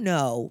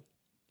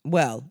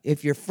 well,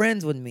 if you're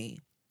friends with me,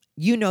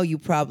 you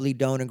probably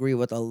don't agree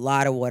with a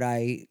lot of what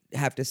I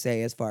have to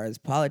say as far as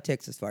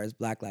politics, as far as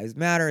Black Lives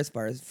Matter, as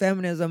far as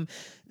feminism.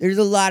 There's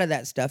a lot of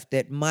that stuff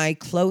that my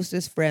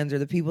closest friends or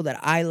the people that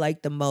I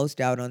like the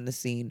most out on the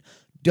scene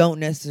don't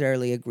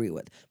necessarily agree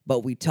with.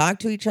 But we talk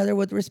to each other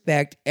with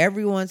respect.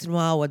 Every once in a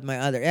while with my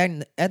other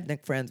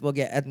ethnic friends, we'll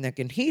get ethnic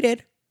and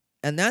heated.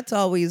 And that's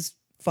always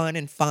fun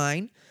and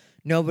fine.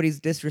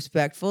 Nobody's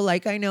disrespectful.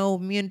 Like I know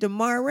me and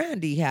Damar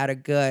Randy had a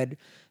good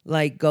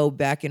go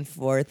back and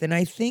forth. And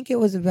I think it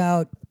was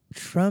about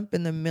Trump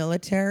and the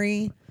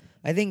military.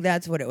 I think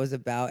that's what it was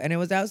about. And it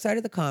was outside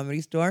of the Comedy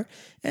Store.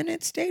 And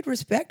it stayed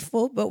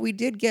respectful, but we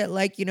did get a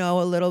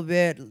little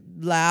bit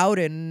loud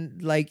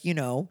and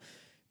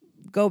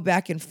go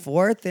back and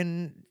forth.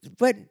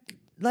 But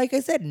like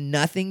I said,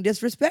 nothing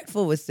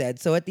disrespectful was said.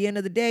 So at the end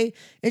of the day,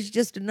 it's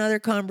just another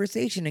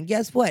conversation. And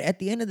guess what? At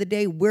the end of the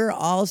day, we're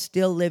all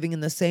still living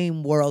in the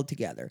same world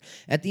together.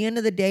 At the end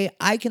of the day,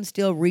 I can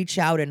still reach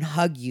out and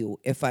hug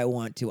you if I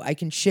want to. I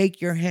can shake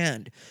your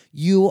hand.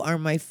 You are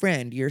my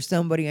friend. You're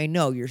somebody I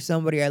know. You're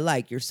somebody I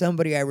like. You're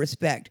somebody I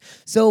respect.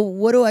 So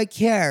what do I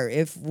care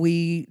if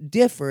we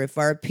differ, if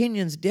our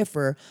opinions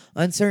differ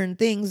on certain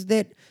things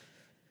that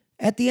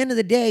at the end of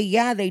the day,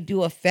 yeah, they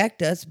do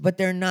affect us, but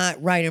they're not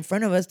right in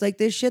front of us. Like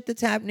this shit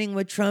that's happening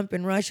with Trump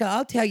and Russia.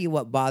 I'll tell you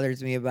what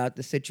bothers me about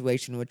the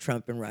situation with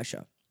Trump and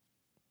Russia.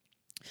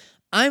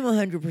 I'm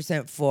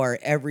 100% for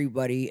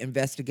everybody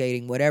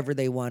investigating whatever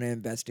they want to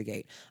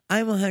investigate.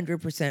 I'm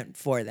 100%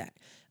 for that.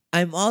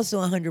 I'm also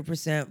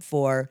 100%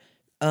 for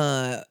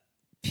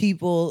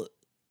people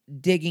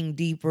digging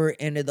deeper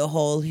into the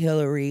whole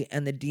Hillary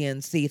and the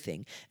DNC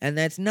thing. And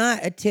that's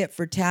not a tit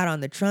for tat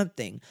on the Trump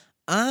thing.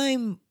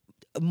 I'm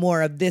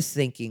more of this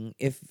thinking,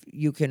 if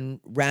you can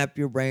wrap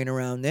your brain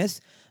around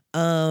this.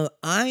 I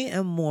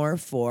am more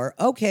for,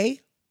 okay,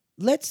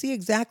 let's see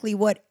exactly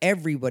what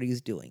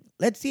everybody's doing.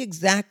 Let's see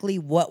exactly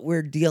what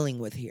we're dealing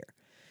with here.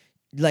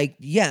 Like,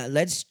 yeah,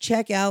 let's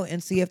check out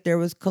and see if there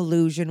was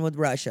collusion with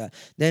Russia.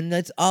 Then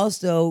let's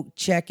also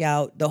check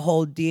out the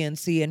whole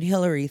DNC and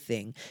Hillary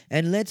thing.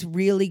 And let's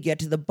really get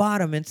to the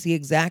bottom and see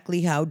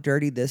exactly how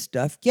dirty this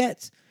stuff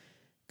gets.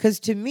 Because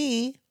to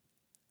me,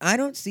 I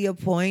don't see a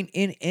point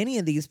in any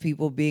of these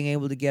people being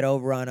able to get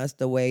over on us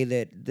the way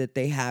that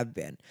they have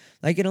been.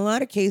 Like, in a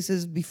lot of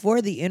cases,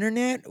 before the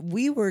internet,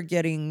 we were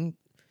getting...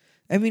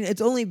 I mean,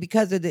 it's only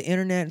because of the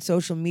internet and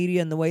social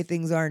media and the way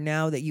things are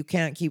now that you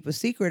can't keep a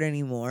secret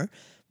anymore.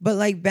 But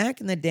like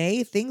back in the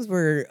day, things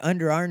were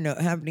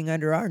happening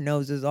under our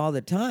noses all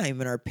the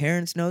time, and our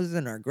parents' noses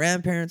and our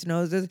grandparents'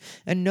 noses,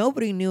 and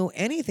nobody knew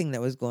anything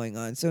that was going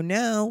on. So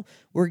now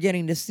we're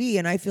getting to see,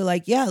 and I feel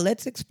like, yeah,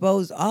 let's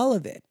expose all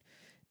of it.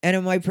 And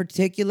am I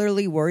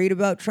particularly worried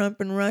about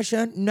Trump and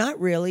Russia? Not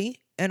really.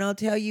 And I'll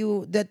tell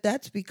you that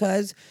that's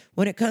because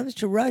when it comes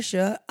to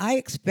Russia, I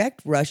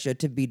expect Russia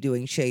to be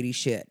doing shady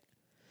shit.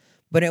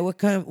 But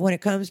when it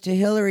comes to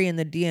Hillary and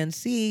the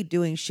DNC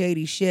doing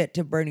shady shit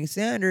to Bernie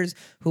Sanders,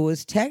 who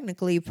was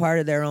technically part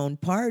of their own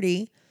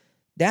party,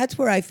 that's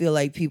where I feel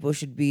like people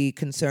should be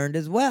concerned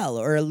as well,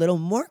 or a little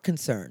more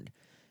concerned.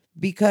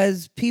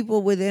 Because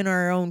people within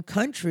our own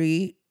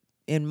country,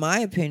 in my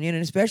opinion,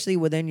 and especially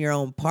within your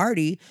own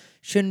party,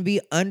 shouldn't be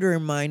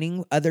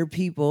undermining other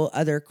people,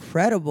 other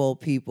credible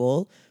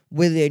people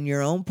within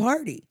your own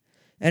party.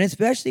 And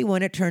especially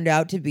when it turned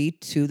out to be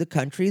to the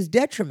country's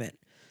detriment.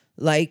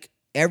 Like,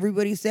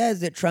 everybody says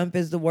that Trump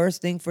is the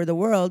worst thing for the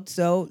world,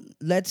 so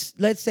let's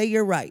say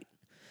you're right.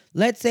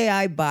 Let's say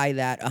I buy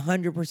that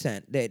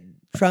 100%, that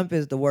Trump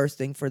is the worst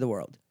thing for the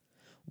world.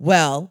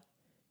 Well,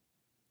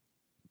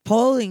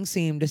 polling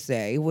seemed to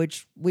say,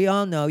 which we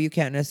all know you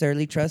can't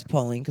necessarily trust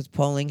polling, because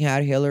polling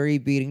had Hillary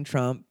beating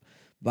Trump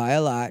by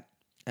a lot,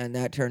 and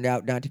that turned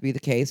out not to be the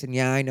case. And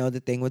yeah, I know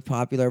the thing with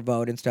popular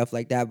vote and stuff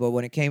like that, but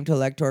when it came to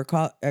electoral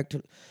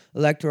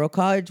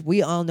college,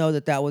 we all know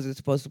that wasn't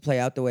supposed to play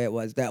out the way it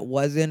was. That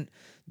wasn't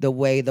the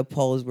way the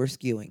polls were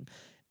skewing.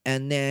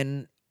 And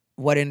then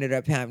what ended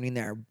up happening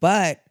there?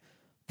 But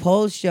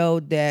polls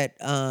showed that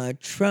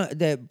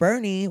that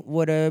Bernie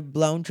would have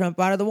blown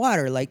Trump out of the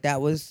water. Like, that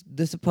was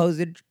the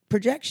supposed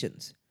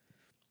projections.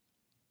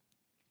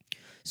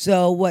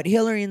 So what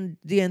Hillary and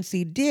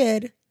DNC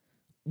did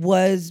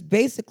was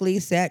basically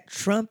set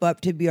Trump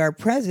up to be our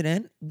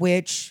president,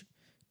 which,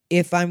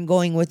 if I'm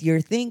going with your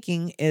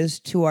thinking, is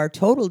to our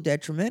total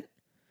detriment.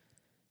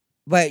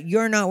 But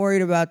you're not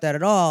worried about that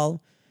at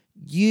all.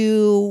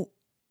 You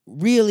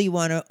really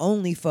want to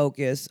only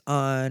focus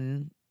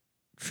on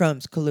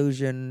Trump's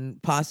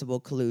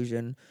possible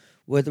collusion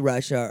with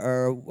Russia,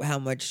 or how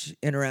much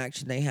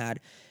interaction they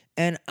had.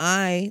 And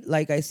I,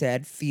 like I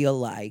said, feel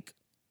like,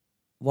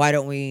 why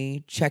don't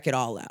we check it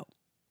all out?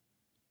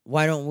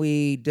 Why don't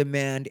we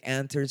demand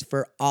answers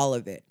for all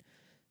of it?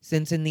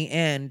 Since in the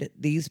end,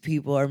 these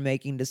people are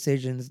making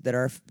decisions that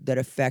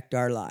affect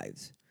our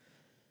lives.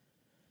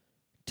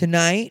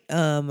 Tonight,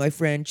 my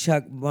friend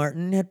Chuck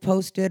Martin had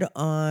posted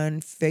on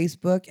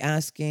Facebook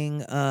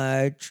asking,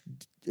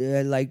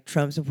 like,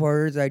 Trump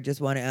supporters, I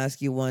just want to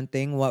ask you one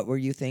thing. What were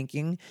you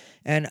thinking?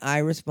 And I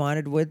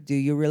responded with, do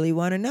you really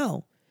want to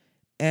know?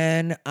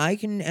 And I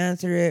can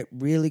answer it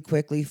really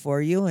quickly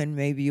for you, and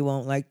maybe you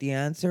won't like the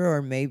answer,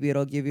 or maybe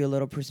it'll give you a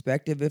little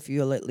perspective if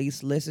you'll at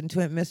least listen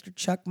to it, Mr.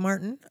 Chuck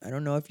Martin. I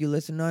don't know if you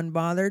listen to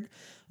Unbothered.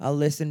 I'll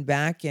listen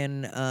back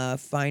and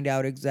find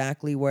out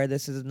exactly where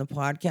this is in the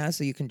podcast,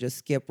 so you can just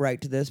skip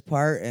right to this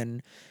part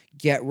and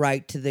get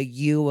right to the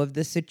you of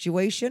the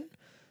situation.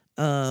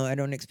 I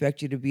don't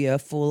expect you to be a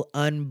full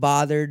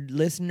unbothered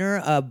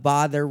listener, a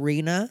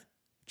botherina,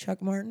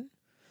 Chuck Martin.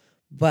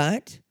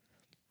 But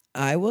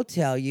I will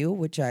tell you,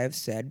 which I have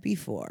said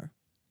before,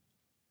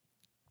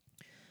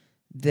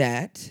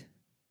 that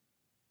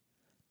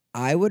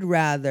I would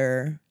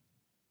rather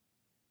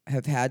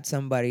have had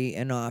somebody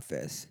in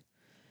office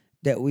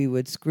that we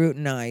would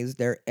scrutinize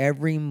their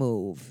every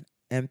move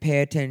and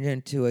pay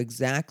attention to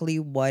exactly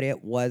what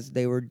it was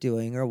they were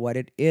doing, or what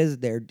it is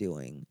they're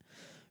doing,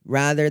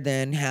 rather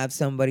than have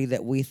somebody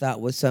that we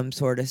thought was some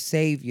sort of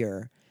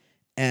savior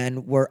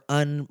and were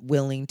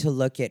unwilling to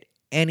look at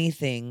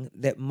anything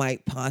that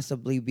might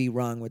possibly be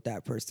wrong with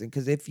that person.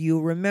 Because if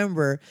you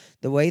remember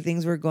the way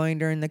things were going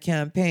during the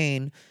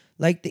campaign,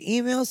 like, the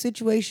email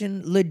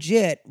situation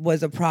legit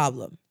was a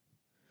problem.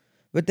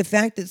 But the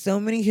fact that so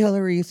many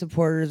Hillary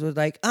supporters was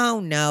like, oh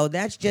no,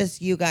 that's just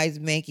you guys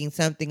making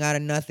something out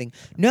of nothing.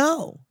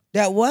 No,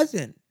 that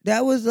wasn't.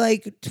 That was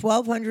like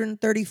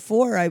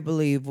 1,234, I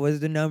believe, was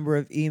the number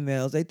of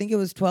emails. I think it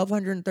was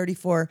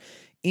 1,234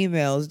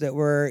 emails that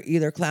were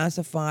either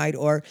classified,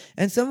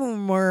 and some of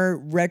them were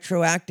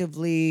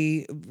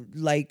retroactively,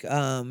 like,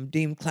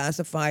 deemed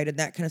classified and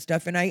that kind of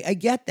stuff. And I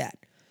get that.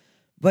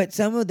 But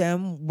some of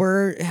them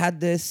had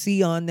the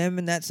C on them,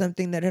 and that's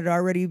something that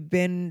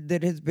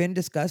has been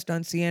discussed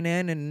on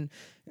CNN, and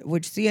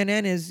which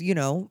CNN is,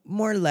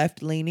 more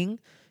left leaning.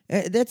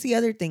 That's the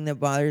other thing that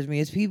bothers me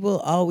is people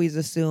always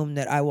assume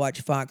that I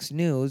watch Fox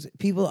News.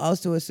 People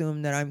also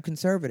assume that I'm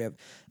conservative.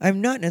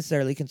 I'm not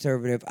necessarily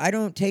conservative. I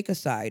don't take a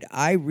side.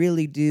 I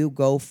really do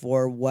go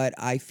for what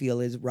I feel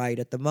is right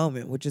at the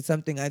moment, which is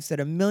something I've said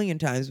a million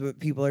times, but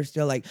people are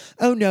still like,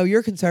 oh no,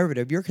 you're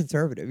conservative. You're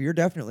conservative. You're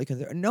definitely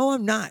conservative. No,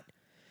 I'm not.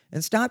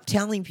 And stop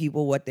telling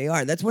people what they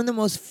are. That's one of the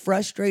most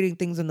frustrating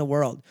things in the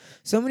world.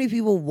 So many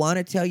people want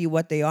to tell you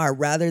what they are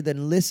rather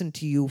than listen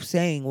to you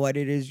saying what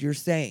it is you're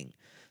saying.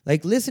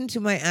 Like, listen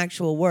to my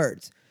actual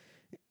words.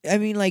 I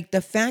mean, like,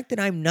 the fact that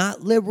I'm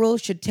not liberal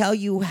should tell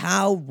you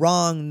how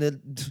wrong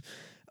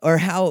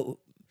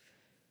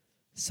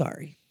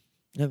sorry.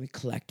 Let me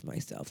collect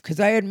myself, because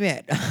I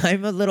admit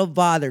I'm a little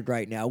bothered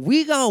right now.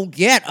 We gonna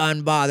get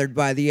unbothered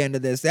by the end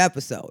of this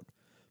episode.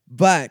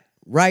 But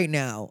right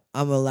now,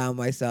 I'm allowing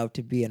myself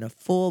to be in a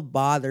full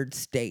bothered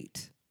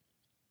state.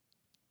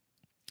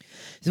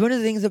 So one of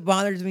the things that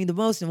bothers me the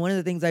most, and one of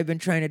the things I've been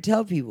trying to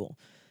tell people,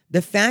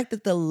 the fact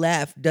that the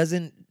left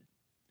doesn't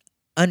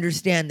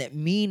understand that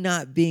me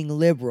not being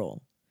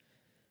liberal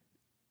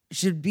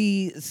should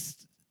be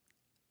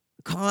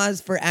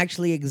cause for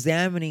actually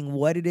examining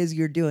what it is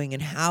you're doing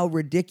and how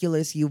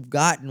ridiculous you've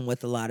gotten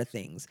with a lot of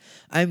things.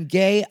 I'm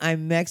gay,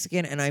 I'm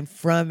Mexican, and I'm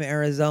from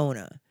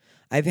Arizona.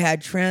 I've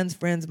had trans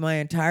friends my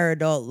entire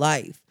adult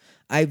life.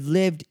 I've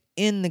lived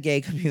in the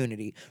gay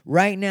community.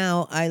 Right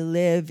now, I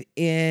live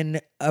in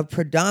a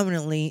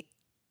predominantly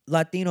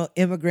Latino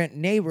immigrant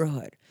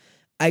neighborhood.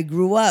 I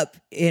grew up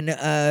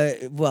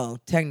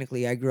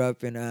technically I grew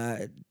up in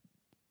a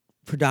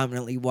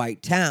predominantly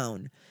white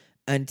town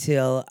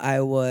until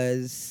I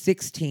was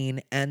 16,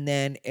 and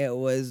then it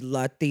was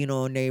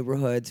Latino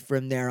neighborhoods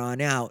from there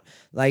on out.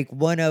 Like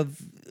one of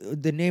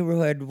the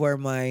neighborhood where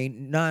my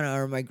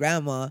nana or my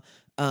grandma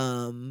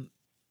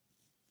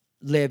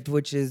lived,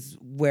 which is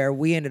where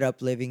we ended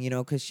up living,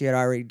 because she had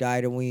already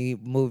died, and we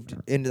moved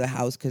into the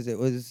house because it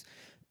was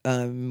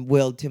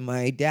willed to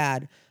my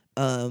dad,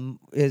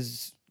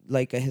 is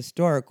like a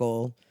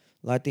historical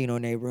Latino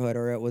neighborhood,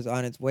 or it was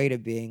on its way to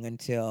being,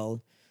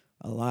 until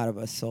a lot of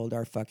us sold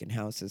our fucking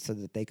houses so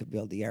that they could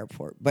build the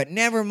airport. But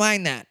never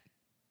mind that.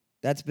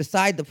 That's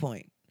beside the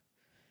point.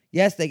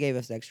 Yes, they gave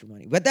us extra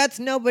money, but that's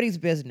nobody's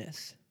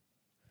business.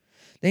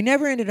 They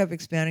never ended up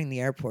expanding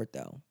the airport,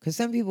 though, because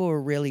some people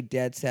were really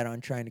dead set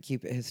on trying to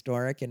keep it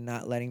historic and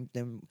not letting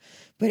them.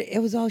 But it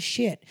was all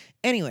shit.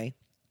 Anyway,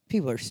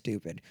 people are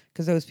stupid,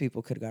 because those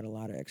people could have got a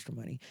lot of extra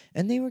money.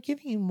 And they were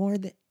giving you more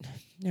than...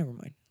 Never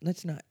mind.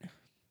 Let's not.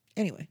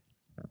 Anyway.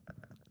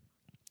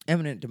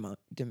 Eminent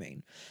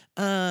domain.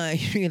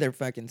 You're either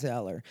fucking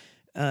seller.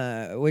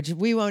 Which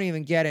we won't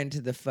even get into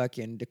the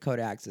fucking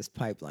Dakota Access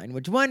Pipeline,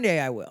 which one day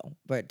I will,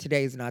 but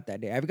today's not that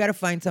day. I've got to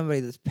find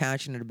somebody that's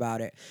passionate about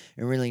it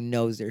and really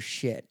knows their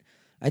shit.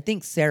 I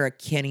think Sarah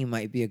Kenny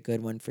might be a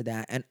good one for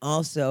that, and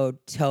also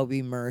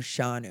Toby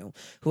Murashanu,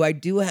 who I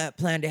do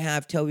plan to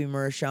have Toby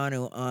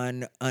Murashanu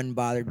on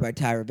Unbothered by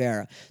Ty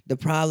Rivera. The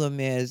problem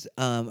is,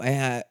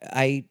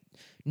 I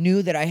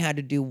knew that I had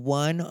to do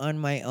one on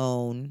my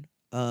own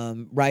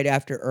right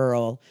after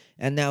Earl,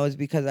 and that was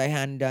because I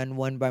hadn't done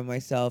one by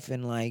myself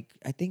in I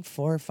think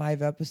 4 or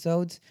 5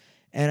 episodes,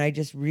 and I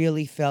just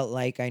really felt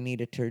like I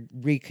needed to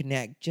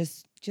reconnect,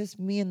 just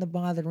me and the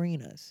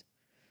Botherinas.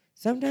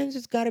 Sometimes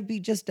it's got to be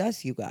just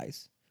us, you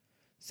guys.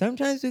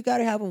 Sometimes we got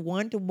to have a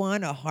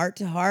one-to-one, a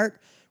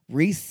heart-to-heart,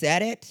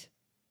 reset it,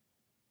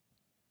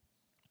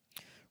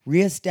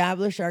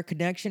 reestablish our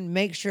connection,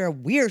 make sure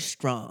we're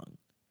strong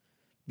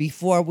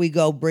before we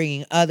go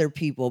bringing other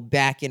people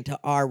back into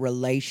our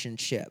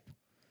relationship.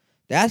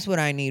 That's what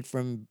I need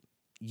from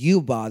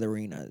you,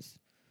 Botherinas.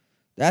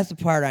 That's the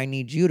part I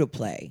need you to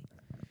play,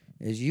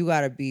 is you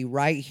got to be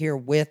right here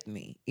with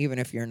me, even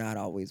if you're not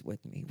always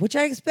with me, which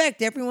I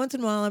expect. Every once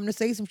in a while, I'm going to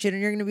say some shit,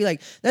 and you're going to be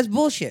like, that's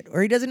bullshit,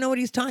 or he doesn't know what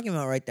he's talking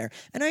about right there.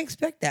 And I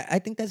expect that. I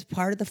think that's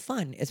part of the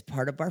fun. It's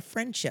part of our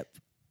friendship.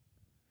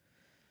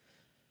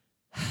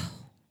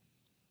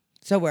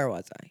 So where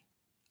was I?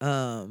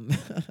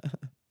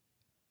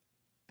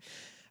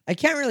 I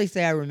can't really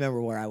say I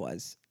remember where I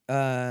was,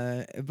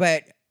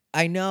 but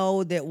I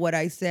know that what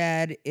I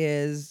said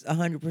is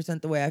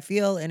 100% the way I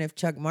feel, and if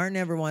Chuck Martin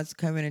ever wants to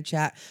come in and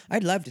chat,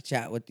 I'd love to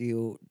chat with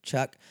you,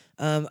 Chuck.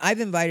 I've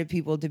invited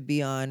people to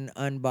be on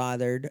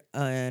Unbothered,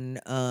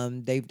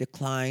 and they've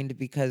declined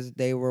because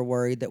they were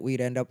worried that we'd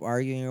end up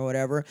arguing or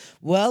whatever.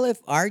 Well, if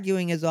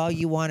arguing is all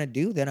you want to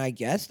do, then I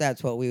guess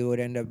that's what we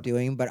would end up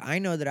doing. But I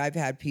know that I've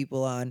had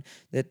people on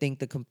that think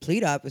the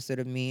complete opposite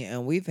of me,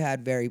 and we've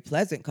had very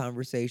pleasant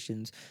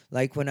conversations.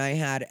 Like when I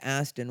had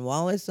Aston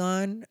Wallace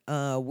on,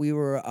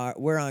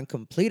 we're on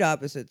complete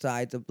opposite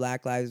sides of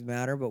Black Lives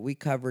Matter, but we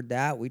covered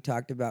that. We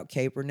talked about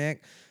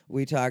Kaepernick.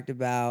 We talked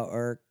about,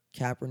 or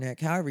Kaepernick,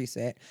 however you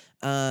say it.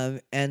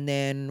 And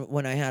then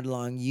when I had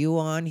Long Yu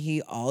on,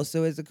 he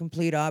also is a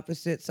complete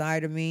opposite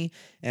side of me,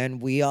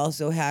 and we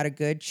also had a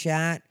good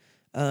chat.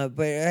 But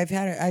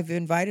I've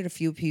invited a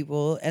few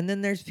people, and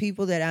then there's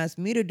people that ask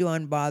me to do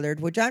Unbothered,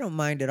 which I don't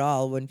mind at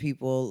all when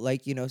people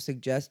like,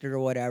 suggest it or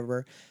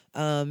whatever.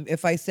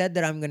 If I said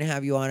that I'm going to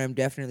have you on, I'm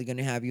definitely going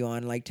to have you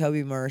on. Like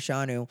Toby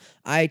Marashanu,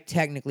 I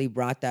technically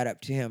brought that up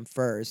to him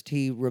first.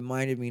 He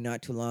reminded me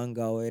not too long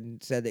ago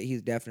and said that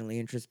he's definitely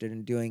interested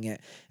in doing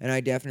it. And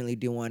I definitely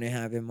do want to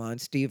have him on.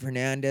 Steve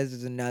Hernandez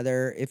is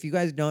another. If you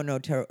guys don't know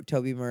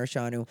Toby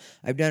Marashanu,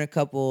 I've done a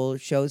couple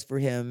shows for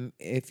him.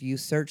 If you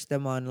search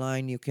them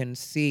online, you can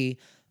see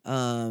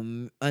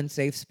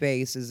Unsafe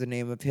Space is the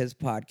name of his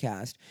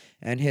podcast.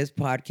 And his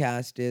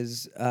podcast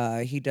is,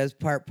 he does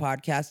part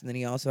podcast and then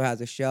he also has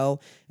a show.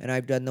 And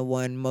I've done the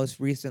one most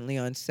recently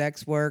on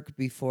sex work.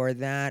 Before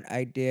that,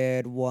 I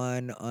did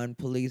one on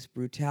police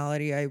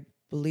brutality, I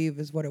believe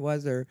is what it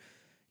was. Or,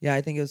 yeah,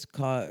 I think it was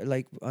called,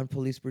 like, on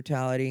police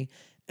brutality.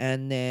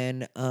 And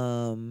then,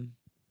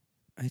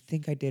 I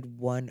think I did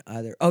one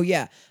other. Oh,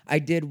 yeah. I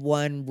did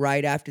one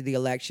right after the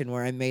election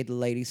where I made the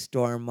lady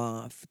storm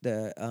off.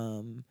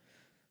 The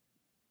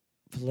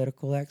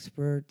political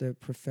expert, the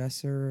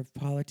professor of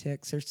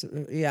politics.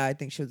 Yeah, I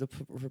think she was a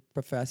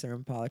professor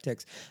in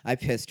politics. I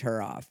pissed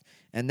her off.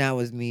 And that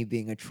was me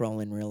being a troll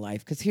in real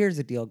life. Because here's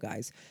the deal,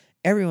 guys.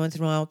 Every once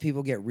in a while,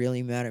 people get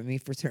really mad at me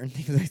for certain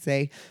things I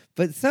say.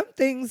 But some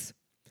things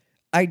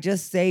I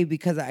just say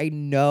because I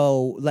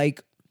know,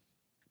 like,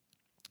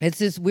 it's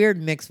this weird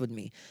mix with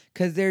me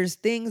because there's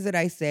things that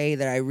I say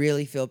that I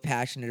really feel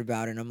passionate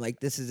about. And I'm like,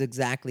 this is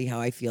exactly how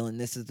I feel. And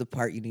this is the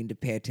part you need to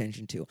pay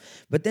attention to.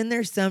 But then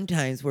there's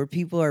sometimes where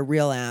people are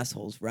real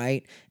assholes,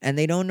 right? And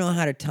they don't know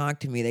how to talk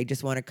to me. They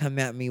just want to come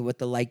at me with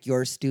the, like,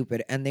 you're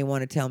stupid. And they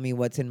want to tell me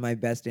what's in my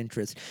best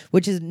interest,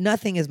 which is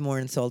nothing is more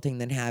insulting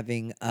than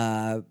having,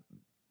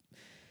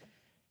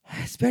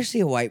 especially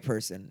a white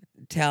person,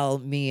 tell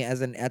me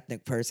as an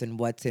ethnic person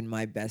what's in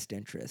my best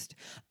interest.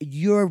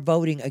 You're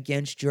voting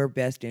against your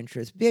best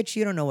interest. Bitch,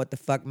 you don't know what the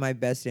fuck my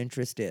best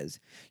interest is.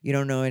 You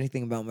don't know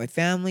anything about my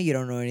family. You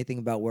don't know anything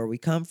about where we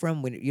come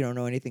from. You don't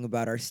know anything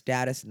about our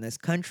status in this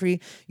country.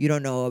 You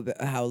don't know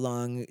how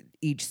long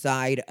each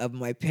side of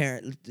my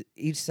parents'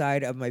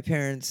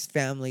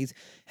 families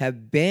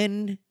have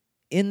been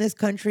in this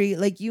country.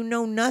 Like, you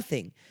know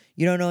nothing.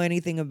 You don't know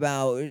anything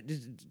about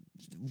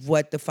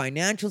what the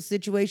financial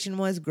situation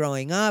was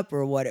growing up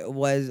or what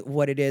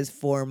it is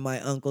for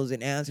my uncles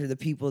and aunts or the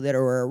people that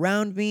are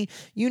around me.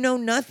 You know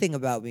nothing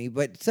about me,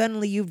 but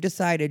suddenly you've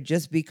decided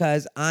just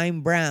because I'm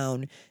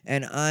brown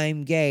and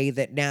I'm gay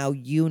that now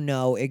you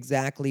know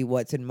exactly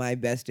what's in my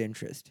best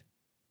interest.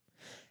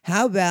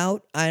 How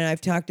about, and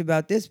I've talked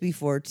about this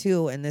before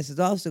too, and this is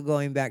also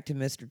going back to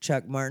Mr.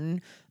 Chuck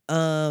Martin,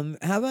 how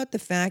about the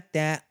fact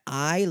that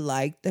I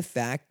like the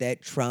fact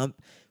that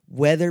Trump,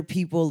 whether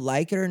people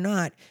like it or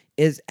not,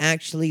 is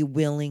actually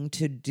willing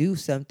to do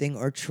something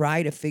or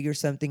try to figure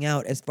something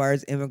out as far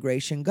as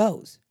immigration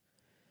goes?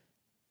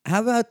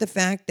 How about the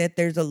fact that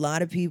there's a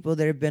lot of people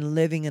that have been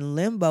living in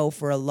limbo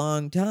for a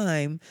long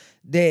time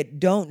that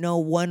don't know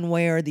one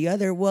way or the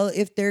other? Well,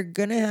 if they're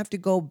going to have to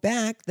go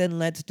back, then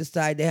let's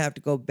decide they have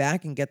to go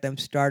back and get them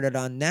started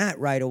on that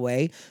right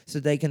away so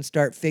they can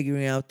start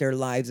figuring out their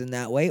lives in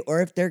that way.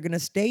 Or if they're going to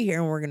stay here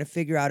and we're going to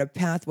figure out a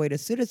pathway to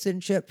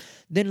citizenship,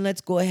 then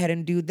let's go ahead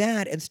and do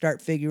that and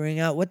start figuring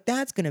out what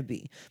that's going to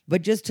be.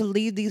 But just to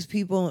leave these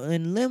people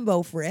in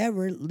limbo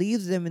forever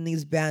leaves them in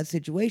these bad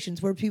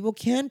situations where people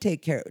can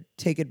take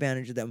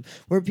advantage of them,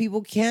 where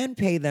people can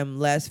pay them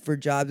less for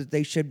jobs that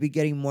they should be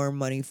getting more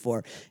money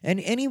for. And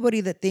anybody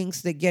that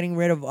thinks that getting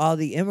rid of all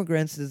the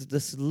immigrants is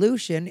the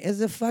solution is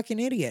a fucking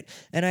idiot.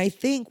 And I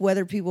think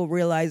whether people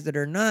realize it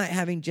or not,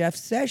 having Jeff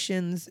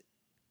Sessions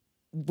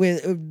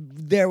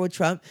with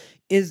Trump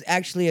is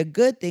actually a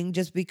good thing,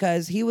 just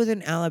because he was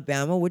in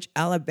Alabama, which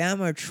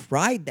Alabama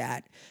tried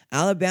that.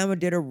 Alabama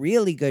did a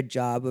really good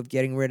job of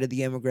getting rid of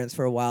the immigrants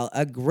for a while,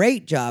 a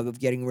great job of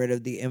getting rid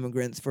of the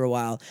immigrants for a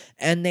while,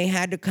 and they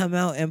had to come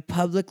out and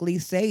publicly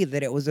say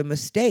that it was a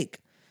mistake.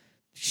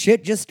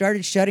 Shit just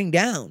started shutting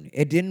down.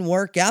 It didn't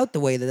work out the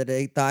way that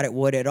they thought it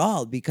would at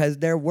all, because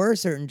there were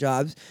certain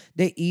jobs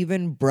that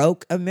even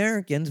broke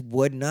Americans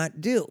would not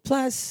do.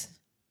 Plus,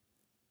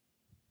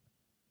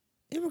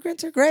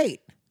 immigrants are great.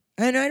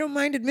 And I don't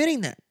mind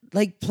admitting that.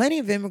 Like, plenty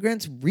of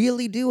immigrants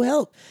really do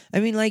help. I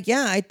mean, like,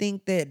 yeah, I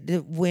think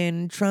that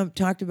when Trump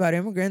talked about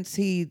immigrants,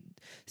 he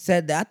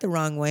said that the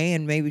wrong way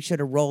and maybe should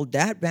have rolled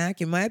that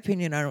back. In my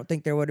opinion, I don't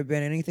think there would have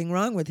been anything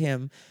wrong with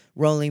him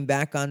rolling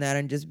back on that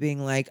and just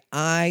being like,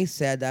 I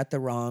said that the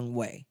wrong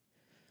way.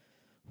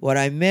 What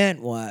I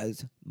meant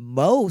was,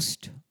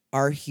 most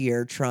are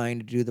here trying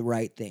to do the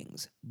right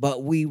things,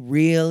 but we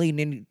really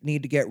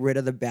need to get rid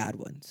of the bad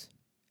ones.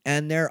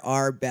 And there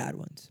are bad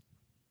ones.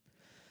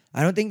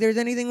 I don't think there's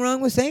anything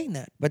wrong with saying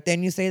that. But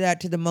then you say that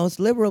to the most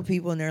liberal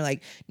people and they're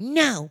like,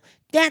 no,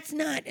 that's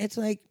not. It's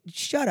like,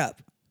 shut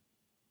up.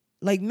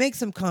 Like, make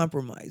some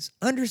compromise.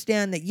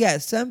 Understand that,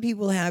 yes, some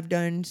people have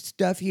done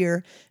stuff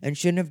here and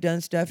shouldn't have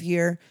done stuff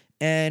here.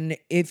 And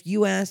if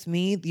you ask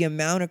me, the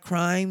amount of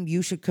crime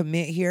you should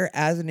commit here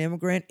as an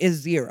immigrant is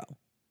zero.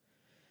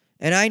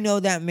 And I know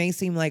that may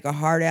seem like a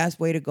hard-ass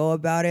way to go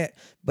about it,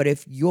 but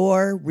if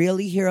you're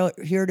really here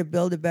to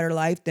build a better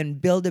life, then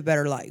build a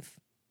better life.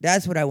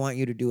 That's what I want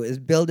you to do, is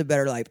build a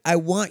better life. I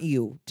want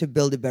you to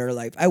build a better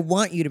life. I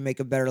want you to make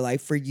a better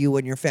life for you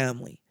and your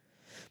family.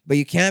 But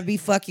you can't be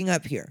fucking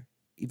up here.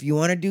 If you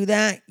want to do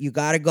that, you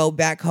got to go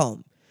back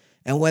home.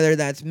 And whether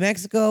that's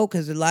Mexico,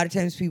 because a lot of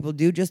times people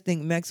do just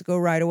think Mexico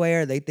right away,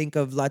 or they think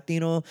of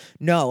Latino.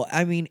 No,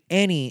 I mean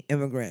any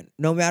immigrant,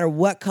 no matter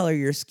what color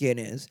your skin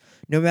is,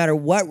 no matter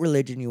what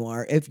religion you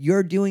are, if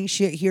you're doing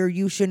shit here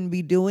you shouldn't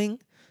be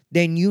doing,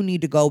 then you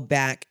need to go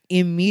back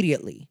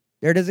immediately.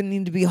 There doesn't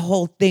need to be a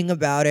whole thing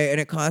about it, and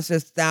it costs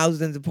us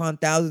thousands upon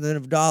thousands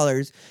of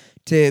dollars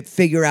to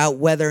figure out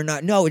whether or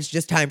not. No, it's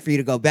just time for you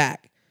to go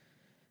back.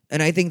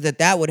 And I think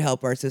that would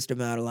help our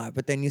system out a lot.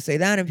 But then you say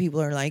that and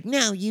people are like,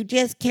 no, you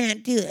just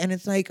can't do it. And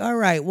it's like, all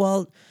right,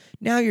 well,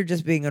 now you're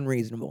just being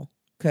unreasonable.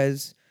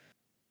 Because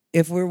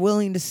if we're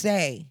willing to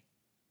say,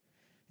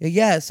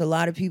 yes, a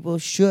lot of people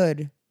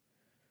should,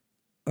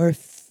 a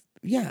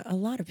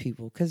lot of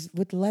people. Because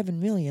with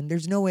 11 million,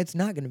 there's no way it's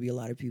not going to be a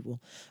lot of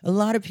people. A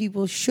lot of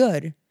people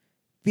should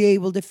be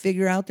able to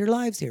figure out their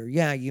lives here.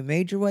 Yeah, you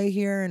made your way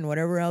here and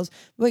whatever else.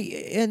 But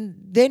and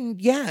then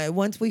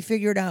once we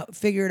figure it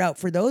out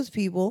for those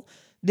people,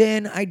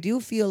 then I do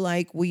feel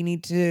like we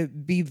need to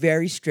be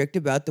very strict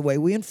about the way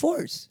we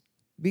enforce.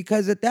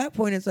 Because at that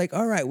point it's like,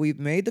 all right, we've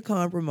made the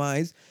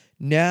compromise.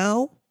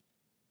 Now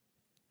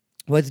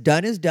what's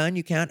done is done.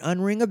 You can't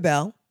unring a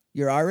bell.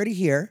 You're already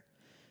here.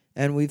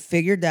 And we've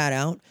figured that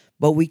out.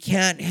 But we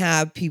can't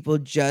have people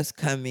just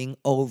coming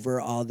over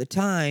all the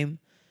time,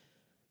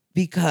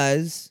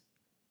 because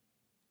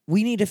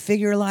we need to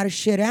figure a lot of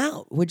shit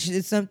out, which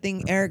is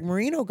something Eric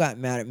Marino got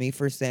mad at me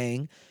for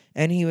saying.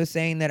 And he was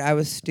saying that I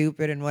was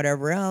stupid and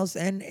whatever else.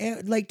 And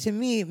to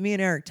me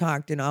and Eric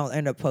talked, and I'll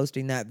end up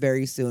posting that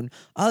very soon.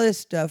 All this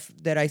stuff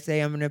that I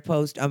say I'm going to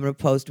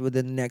post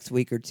within the next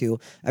week or two.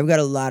 I've got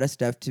a lot of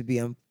stuff that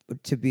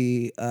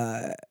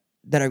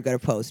I've got to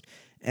post.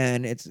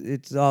 And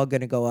it's all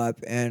going to go up.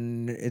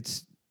 And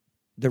it's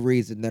the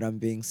reason that I'm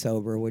being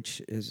sober,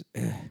 which is...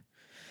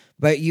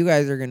 But you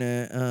guys are going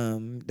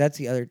to, that's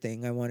the other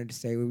thing I wanted to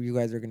say. You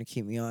guys are going to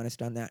keep me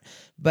honest on that.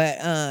 But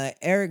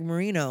Eric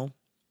Marino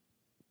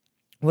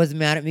was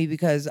mad at me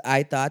because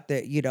I thought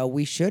that,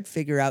 we should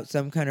figure out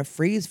some kind of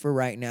freeze for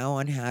right now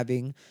on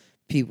having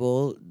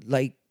people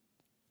like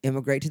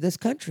immigrate to this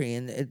country.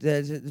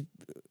 And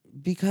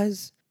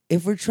because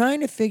if we're trying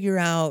to figure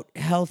out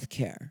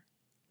healthcare,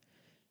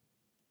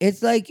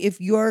 it's like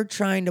if you're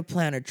trying to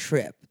plan a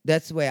trip.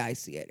 That's the way I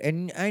see it.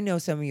 And I know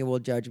some of you will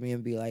judge me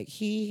and be like,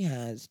 he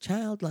has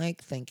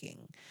childlike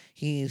thinking.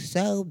 He's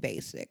so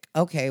basic.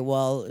 Okay,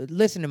 well,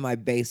 listen to my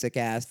basic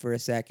ass for a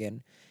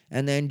second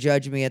and then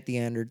judge me at the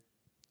end, or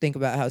think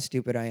about how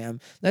stupid I am.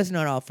 Let's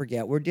not all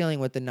forget, we're dealing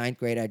with the 9th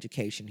grade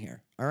education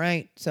here. All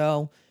right?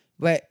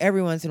 But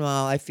every once in a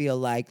while, I feel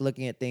like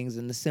looking at things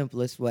in the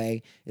simplest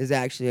way is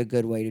actually a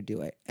good way to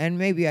do it. And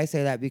maybe I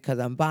say that because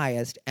I'm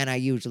biased and I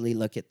usually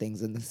look at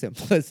things in the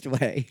simplest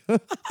way.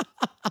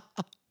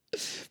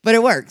 But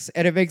it works,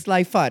 and it makes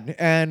life fun,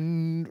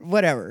 and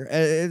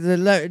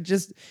whatever.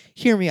 Just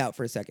hear me out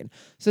for a second.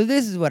 So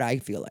this is what I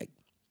feel like.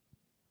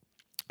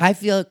 I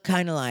feel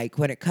kind of like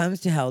when it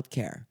comes to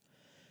healthcare,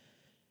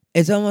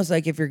 it's almost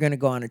like if you're going to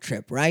go on a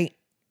trip, right?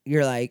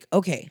 You're like,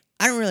 okay,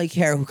 I don't really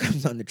care who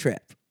comes on the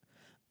trip.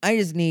 I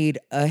just need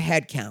a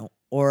head count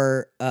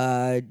or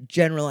a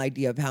general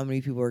idea of how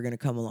many people are going to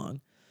come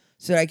along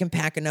so that I can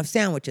pack enough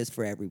sandwiches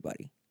for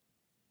everybody.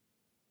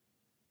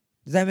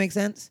 Does that make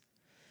sense?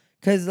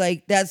 Because,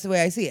 that's the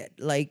way I see it.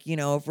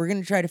 If we're going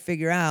to try to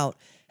figure out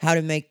how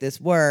to make this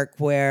work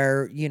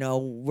where,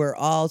 we're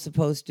all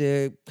supposed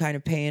to kind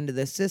of pay into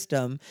the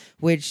system,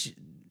 which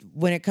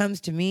when it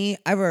comes to me,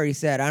 I've already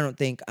said I don't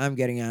think I'm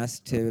getting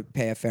asked to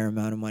pay a fair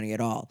amount of money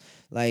at all.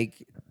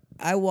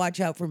 I watch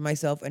out for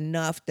myself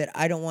enough that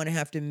I don't want to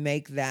have to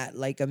make that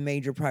a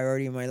major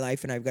priority in my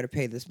life, and I've got to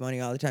pay this money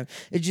all the time.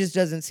 It just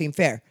doesn't seem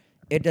fair.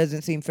 It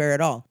doesn't seem fair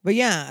at all. But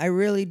yeah, I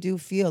really do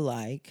feel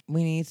like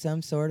we need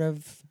some sort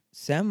of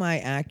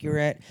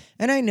semi-accurate,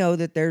 and I know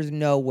that there's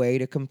no way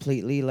to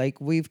completely,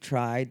 we've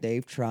tried,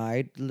 they've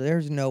tried,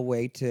 there's no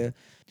way to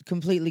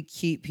completely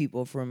keep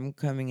people from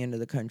coming into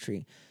the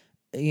country.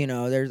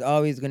 There's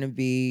always going to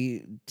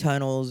be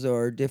tunnels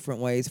or different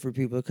ways for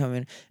people to come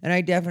in, and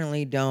I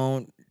definitely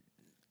don't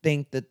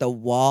think that the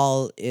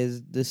wall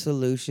is the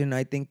solution.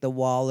 I think the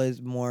wall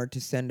is more to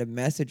send a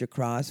message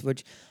across,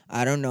 which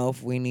I don't know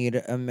if we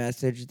need a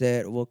message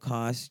that will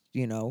cost,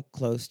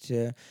 close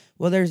to,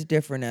 well, there's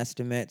different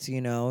estimates,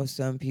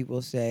 some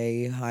people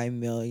say high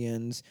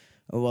millions,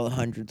 well,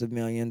 hundreds of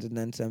millions, and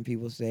then some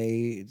people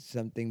say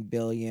something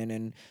billion,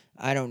 and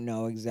I don't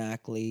know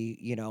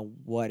exactly,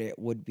 what it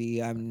would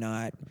be. I'm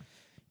not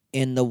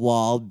in the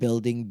wall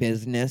building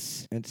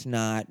business.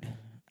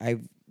 I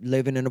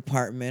live in an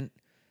apartment.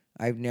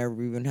 I've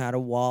never even had a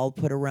wall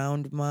put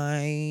around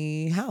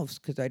my house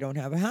because I don't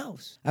have a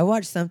house. I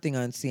watched something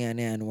on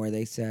CNN where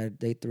they said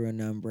they threw a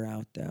number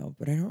out, though,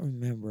 but I don't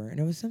remember. And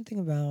it was something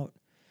about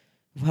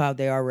how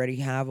they already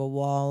have a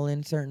wall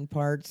in certain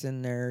parts,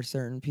 and there are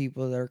certain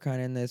people that are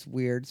kind of in this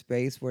weird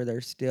space where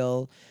they're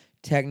still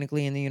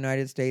technically in the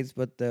United States,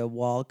 but the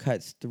wall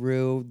cuts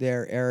through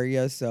their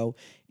area. So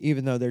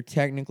even though they're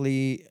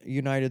technically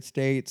United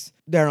States,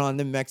 they're on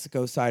the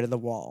Mexico side of the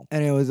wall.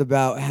 And it was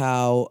about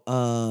how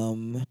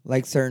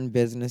like certain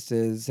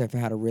businesses have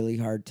had a really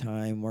hard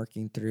time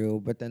working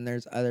through, but then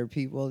there's other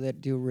people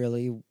that do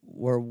really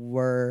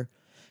were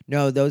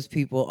no, those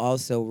people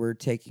also were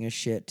taking a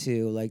shit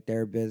too, like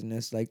their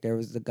business. Like there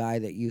was the guy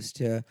that used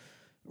to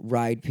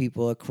ride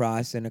people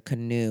across in a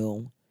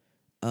canoe,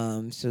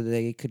 so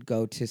they could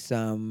go to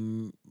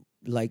some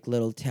like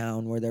little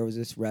town where there was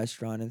this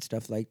restaurant and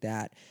stuff like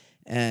that.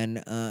 And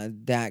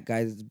that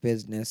guy's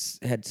business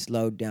had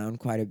slowed down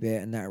quite a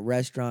bit, and that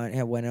restaurant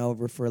had went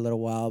over for a little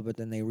while, but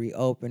then they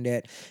reopened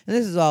it. And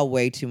this is all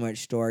way too much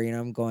story, and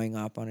I'm going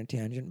off on a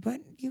tangent. But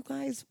you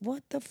guys,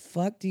 what the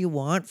fuck do you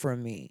want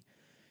from me?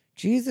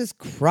 Jesus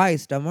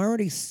Christ, I'm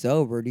already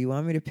sober. Do you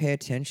want me to pay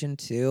attention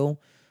too?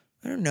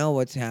 I don't know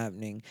what's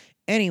happening.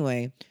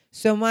 Anyway,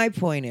 so my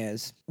point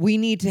is, we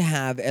need to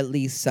have at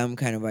least some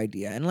kind of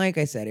idea. And like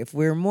I said, if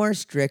we're more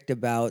strict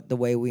about the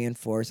way we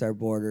enforce our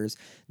borders,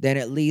 then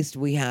at least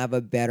we have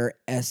a better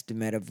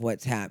estimate of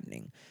what's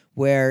happening.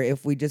 Where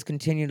if we just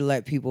continue to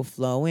let people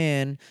flow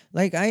in,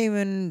 like I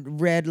even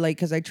read, like,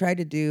 because I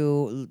tried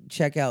to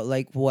check out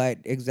like what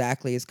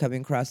exactly is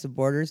coming across the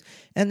borders,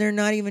 and they're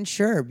not even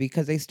sure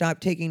because they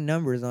stopped taking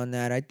numbers on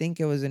that. I think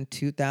it was in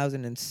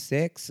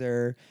 2006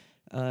 or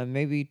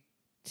maybe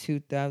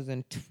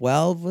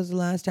 2012 was the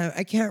last time.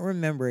 I can't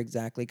remember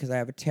exactly because I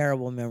have a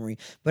terrible memory,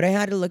 but I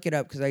had to look it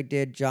up because I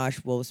did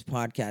Josh Wolf's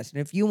podcast. And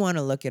if you want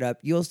to look it up,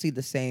 you'll see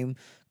the same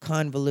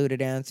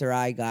convoluted answer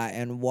I got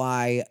and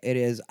why it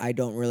is I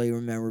don't really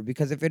remember.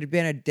 Because if it had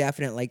been a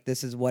definite, like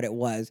this is what it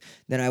was,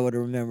 then I would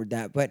have remembered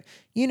that. But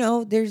you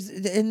know, there's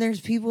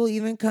people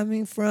even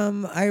coming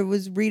from. I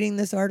was reading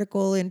this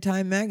article in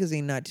Time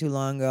magazine not too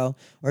long ago,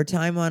 or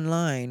Time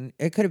Online.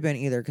 It could have been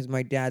either because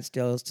my dad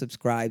still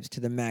subscribes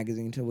to the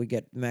magazine until we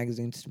get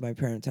magazines to my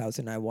parents' house,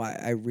 and I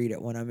read it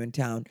when I'm in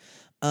town.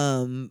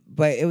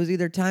 But it was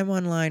either Time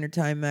Online or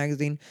Time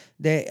Magazine.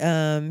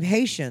 The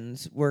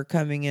Haitians were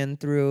coming in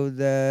through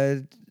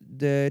the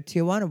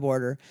Tijuana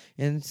border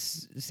in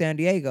San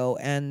Diego,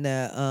 and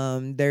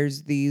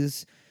there's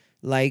these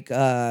like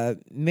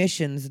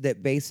missions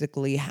that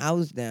basically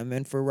house them,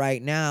 and for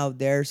right now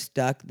they're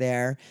stuck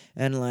there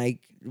and like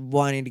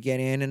wanting to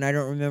get in, and I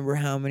don't remember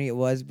how many it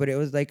was, but it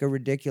was like a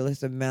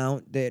ridiculous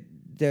amount that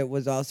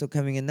was also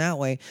coming in that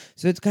way.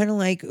 So it's kind of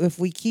like if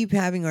we keep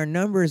having our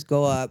numbers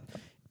go up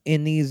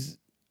in these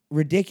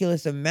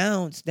ridiculous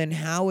amounts, then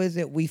how is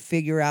it we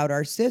figure out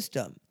our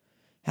system?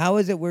 How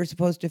is it we're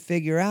supposed to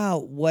figure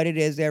out what it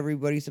is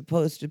everybody's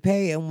supposed to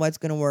pay and what's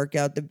going to work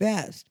out the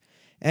best?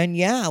 And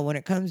yeah, when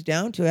it comes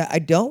down to it, I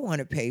don't want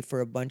to pay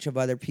for a bunch of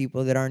other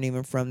people that aren't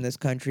even from this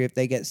country if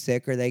they get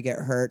sick or they get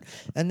hurt.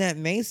 And that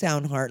may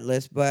sound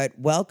heartless, but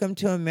welcome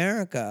to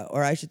America.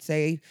 Or I should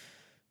say,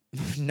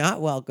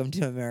 not welcome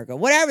to America.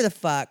 Whatever the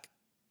fuck.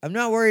 I'm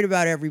not worried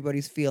about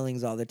everybody's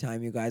feelings all the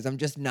time, you guys. I'm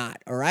just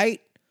not, all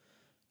right?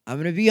 I'm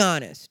going to be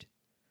honest.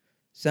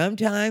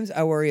 Sometimes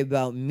I worry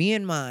about me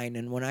and mine.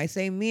 And when I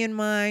say me and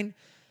mine,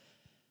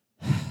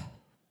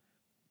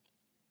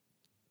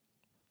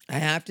 I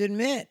have to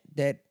admit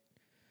that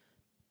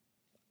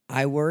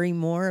I worry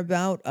more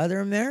about other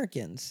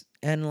Americans.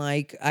 And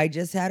like, I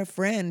just had a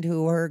friend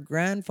who her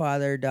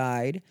grandfather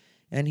died,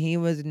 and he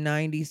was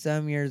 90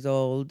 some years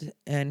old,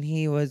 and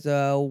he was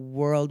a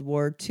World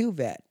War II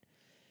vet.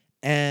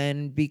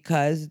 And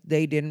because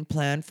they didn't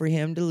plan for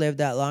him to live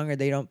that long, or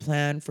they don't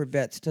plan for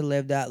vets to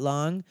live that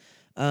long,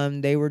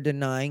 they were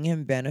denying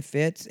him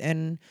benefits.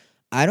 And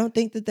I don't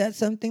think that that's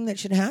something that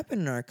should happen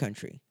in our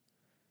country.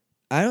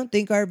 I don't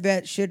think our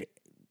vets should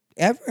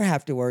ever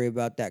have to worry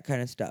about that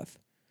kind of stuff.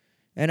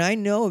 And I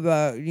know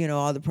about,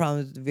 all the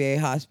problems with the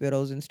VA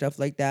hospitals and stuff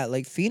like that.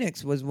 Like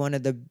Phoenix was one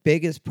of the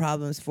biggest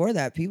problems for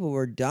that. People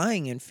were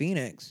dying in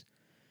Phoenix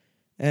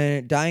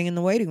and dying in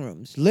the waiting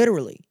rooms,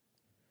 literally.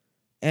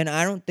 And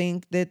I don't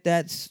think that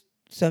that's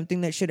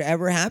something that should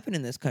ever happen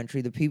in this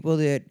country. The people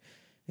that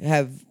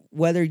have,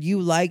 whether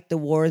you like the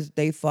wars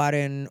they fought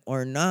in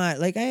or not,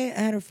 like I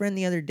had a friend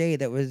the other day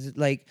that was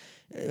like,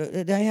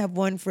 I have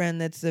one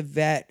friend that's a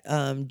vet,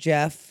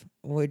 Jeff,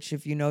 which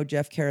if you know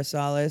Jeff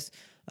Carasalis,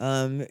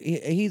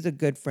 he's a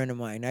good friend of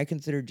mine. I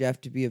consider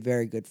Jeff to be a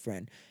very good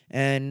friend.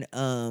 And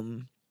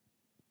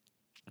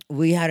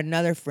we had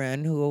another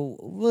friend who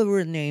will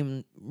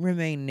remain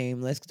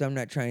nameless because I'm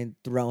not trying to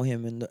throw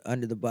him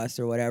under the bus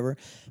or whatever.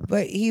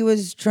 But he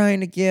was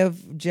trying to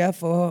give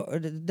Jeff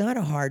not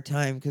a hard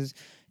time, because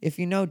if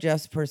you know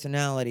Jeff's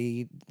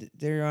personality,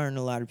 there aren't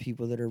a lot of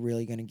people that are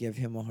really going to give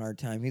him a hard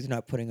time. He's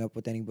not putting up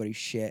with anybody's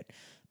shit.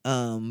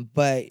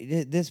 But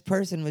this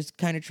person was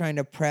kind of trying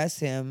to press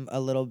him a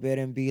little bit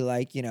and be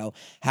like,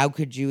 how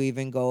could you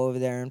even go over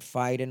there and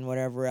fight and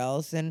whatever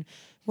else? And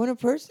when a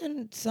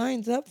person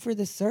signs up for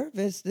the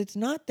service, it's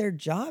not their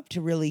job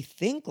to really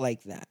think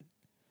like that.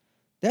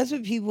 That's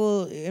what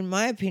people, in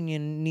my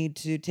opinion, need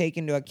to take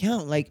into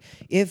account. Like,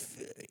 if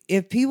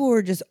people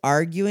were just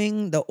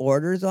arguing the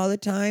orders all the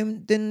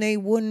time, then they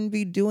wouldn't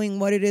be doing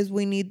what it is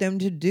we need them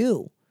to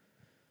do.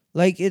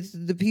 Like, it's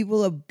the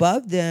people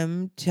above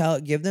them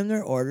give them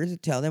their orders,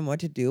 tell them what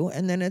to do,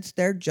 and then it's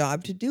their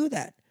job to do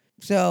that.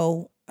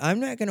 So I'm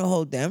not going to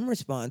hold them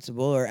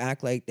responsible or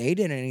act like they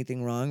did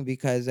anything wrong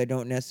because I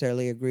don't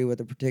necessarily agree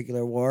with a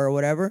particular war or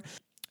whatever.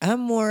 I'm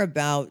more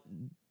about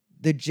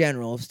the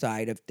general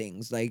side of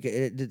things, like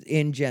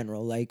in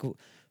general, like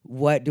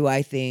what do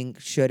I think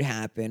should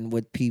happen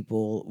with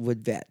people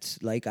with vets?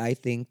 Like, I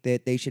think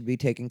that they should be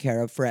taken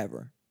care of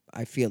forever.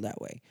 I feel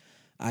that way.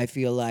 I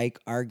feel like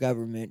our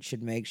government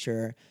should make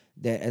sure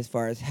that as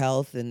far as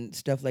health and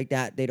stuff like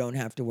that, they don't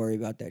have to worry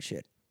about that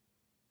shit.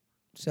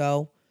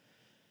 So,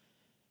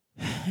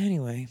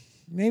 anyway,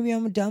 maybe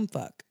I'm a dumb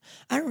fuck.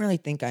 I don't really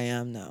think I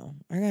am, though.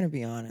 I gotta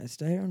be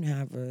honest. I don't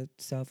have a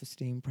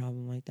self-esteem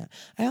problem like that.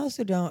 I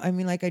also don't. I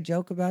mean, like, I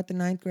joke about the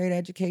 9th grade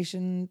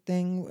education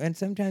thing, and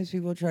sometimes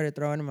people try to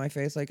throw it in my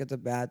face like it's a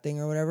bad thing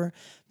or whatever.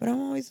 But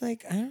I'm always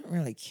like, I don't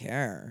really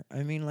care.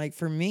 I mean, like,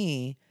 for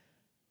me,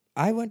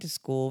 I went to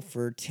school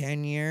for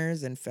 10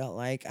 years and felt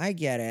like I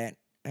get it.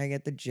 I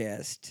get the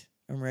gist.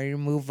 I'm ready to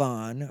move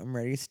on. I'm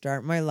ready to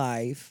start my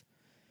life.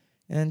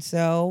 And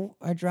so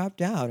I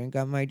dropped out and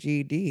got my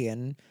GED.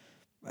 And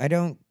I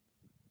don't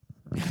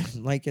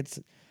like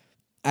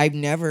I've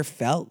never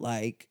felt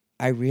like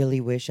I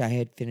really wish I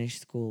had finished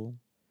school.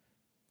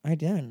 I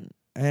didn't.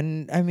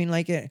 And I mean,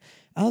 like, it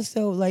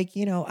also, like,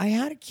 I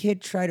had a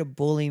kid try to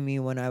bully me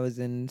when I was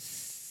in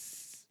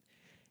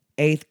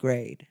 8th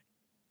grade.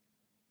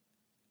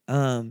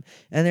 And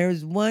there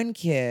was one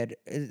kid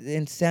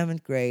in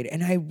 7th grade,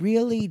 and I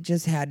really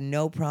just had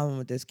no problem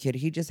with this kid.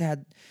 He just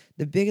had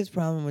the biggest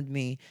problem with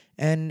me,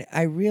 and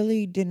I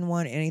really didn't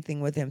want anything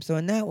with him. So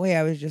in that way,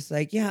 I was just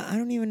like, yeah, I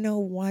don't even know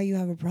why you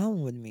have a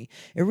problem with me.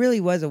 It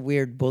really was a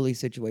weird bully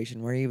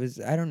situation where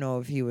I don't know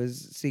if he was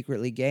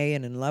secretly gay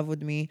and in love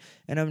with me,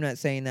 and I'm not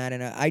saying that,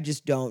 and I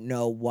just don't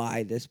know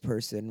why this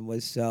person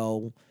was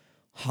so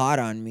hot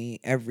on me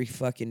every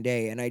fucking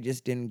day, and I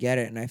just didn't get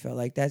it, and I felt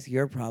like that's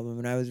your problem,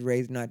 and I was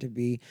raised not to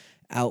be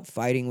out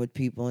fighting with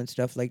people and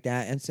stuff like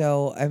that. And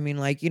so I mean,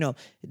 like,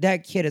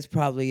 that kid is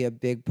probably a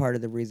big part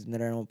of the reason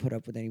that I don't put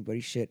up with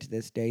anybody's shit to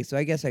this day, so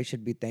I guess I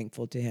should be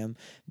thankful to him.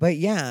 But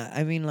yeah,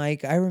 I mean,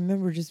 like, I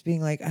remember just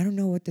being like, I don't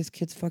know what this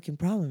kid's fucking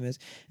problem is,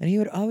 and he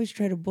would always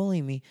try to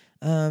bully me.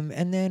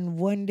 And then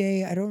one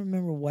day, I don't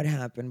remember what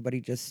happened, but he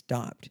just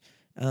stopped.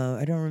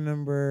 I don't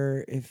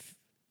remember if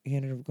he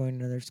ended up going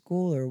to another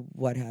school or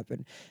what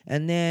happened.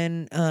 And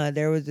then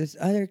there was this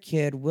other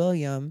kid,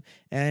 William,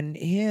 and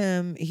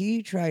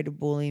he tried to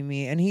bully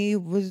me, and he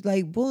was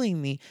like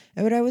bullying me.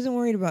 But I wasn't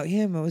worried about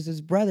him. It was his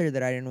brother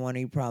that I didn't want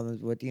any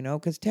problems with,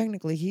 because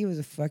technically he was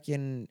a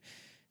fucking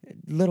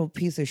little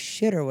piece of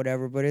shit or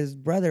whatever, but his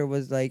brother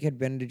was like, had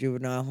been to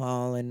juvenile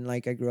hall, and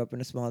like, I grew up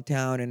in a small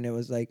town, and it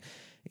was like,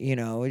 he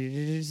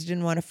just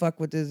didn't want to fuck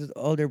with his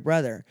older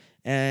brother.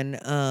 And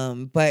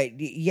but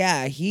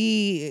yeah,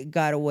 he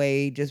got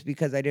away just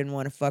because I didn't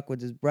want to fuck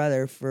with his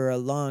brother for a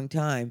long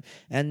time.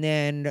 And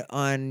then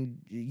on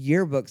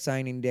yearbook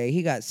signing day,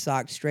 he got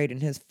socked straight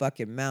in his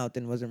fucking mouth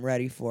and wasn't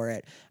ready for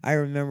it. I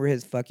remember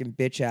his fucking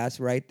bitch ass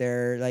right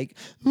there, like,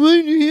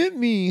 why'd you hit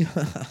me?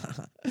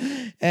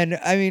 And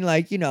I mean,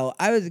 like,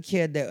 I was a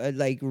kid that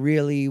like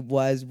really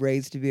was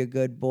raised to be a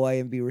good boy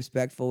and be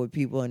respectful with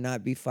people and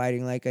not be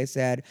fighting, like I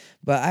said.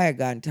 But I had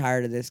gotten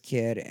tired of this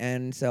kid,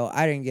 and so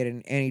I didn't get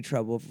in any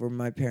trouble from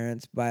my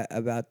parents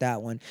about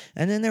that one.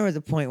 And then there was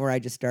a point where I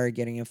just started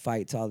getting in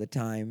fights all the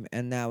time,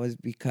 and that was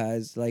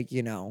because, like,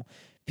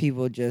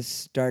 people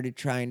just started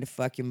trying to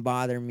fucking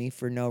bother me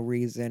for no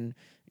reason.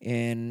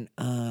 In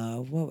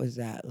what was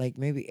that, like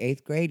maybe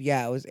 8th grade?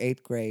 Yeah, it was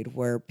 8th grade,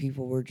 where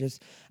people were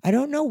just, I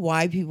don't know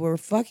why people were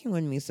fucking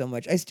with me so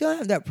much. I still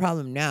have that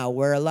problem now,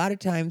 where a lot of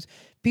times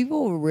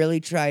people will really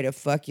try to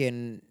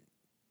fucking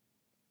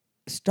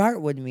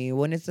start with me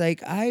when it's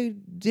like, I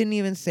didn't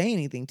even say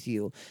anything to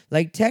you.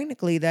 Like,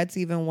 technically, that's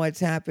even what's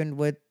happened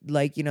with,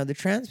 like, the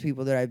trans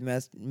people that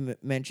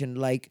I've mentioned,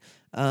 like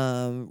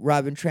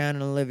Robin Tran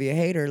and Olivia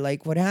Hader.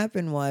 Like, what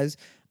happened was,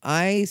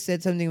 I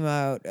said something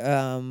about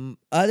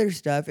other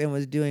stuff and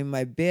was doing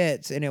my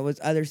bits, and it was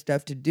other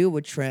stuff to do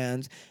with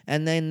trans,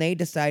 and then they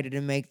decided to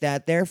make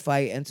that their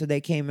fight, and so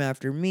they came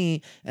after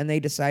me, and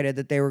they decided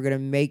that they were going to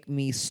make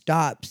me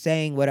stop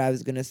saying what I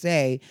was going to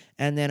say.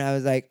 And then I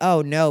was like,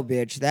 oh no,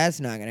 bitch,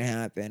 that's not going to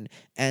happen.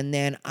 And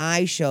then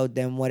I showed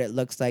them what it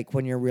looks like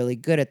when you're really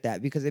good at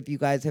that, because if you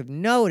guys have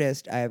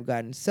noticed, I have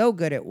gotten so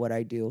good at what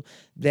I do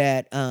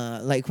that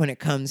like, when it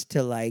comes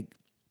to, like,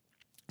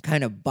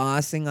 kind of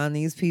bossing on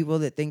these people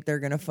that think they're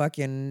gonna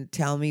fucking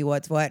tell me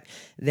what's what,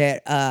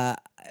 that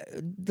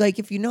like,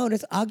 if you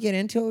notice, I'll get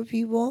into it with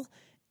people,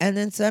 and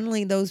then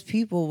suddenly those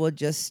people will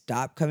just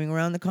stop coming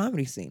around the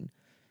comedy scene,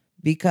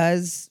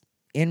 because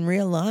in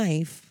real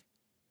life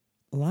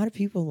a lot of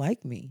people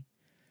like me.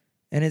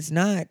 And it's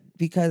not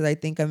because I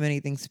think I'm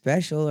anything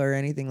special or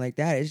anything like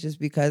that. It's just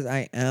because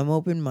I am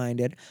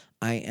open-minded.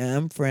 I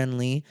am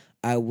friendly.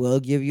 I will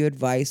give you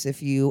advice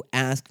if you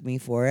ask me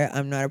for it.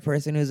 I'm not a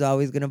person who's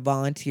always going to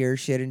volunteer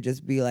shit and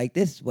just be like,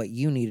 this is what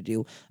you need to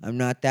do. I'm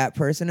not that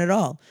person at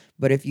all.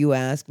 But if you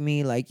ask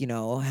me, like,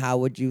 how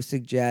would you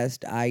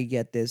suggest I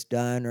get this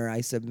done, or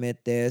I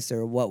submit this,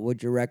 or what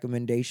would your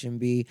recommendation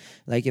be?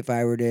 Like, if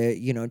I were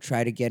to,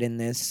 try to get in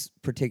this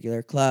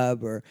particular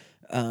club, or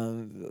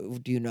do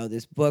you know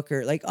this book,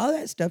 or like all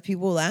that stuff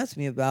people will ask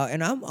me about.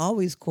 And I'm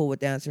always cool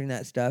with answering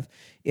that stuff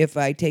if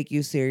I take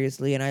you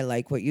seriously and I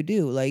like what you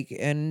do. Like,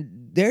 and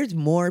there's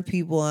more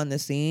people on the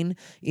scene,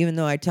 even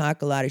though I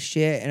talk a lot of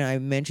shit and I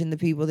mention the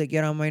people that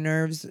get on my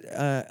nerves,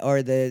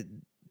 or the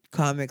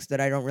comics that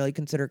I don't really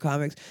consider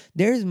comics.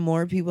 There's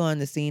more people on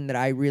the scene that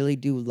I really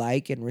do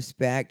like and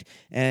respect,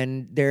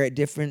 and they're at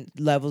different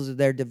levels of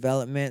their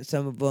development.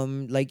 Some of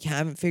them like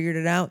haven't figured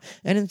it out,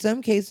 and in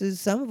some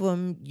cases, some of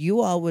them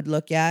you all would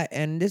look at,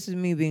 and this is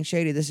me being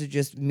shady, this is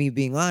just me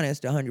being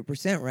honest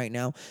 100% right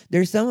now.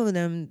 There's some of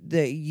them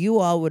that you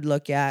all would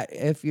look at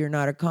if you're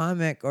not a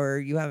comic or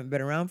you haven't been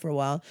around for a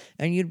while,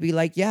 and you'd be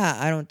like, yeah,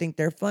 I don't think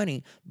they're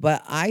funny,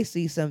 but I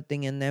see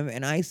something in them,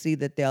 and I see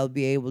that they'll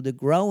be able to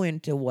grow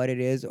into what it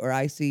is, or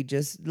I see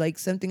just like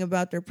something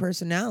about their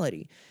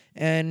personality.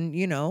 And,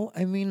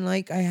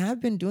 like, I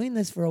have been doing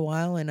this for a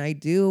while, and I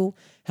do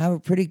have a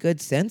pretty good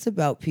sense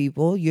about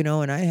people,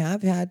 and I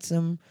have had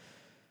some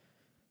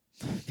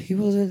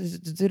people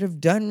that have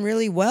done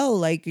really well,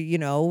 like,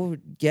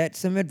 get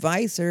some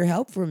advice or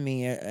help from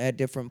me at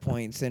different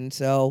points. And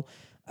so,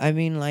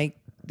 like,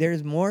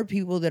 there's more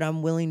people that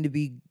I'm willing to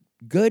be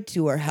good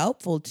to or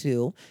helpful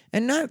to,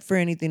 and not for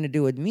anything to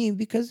do with me,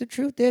 because the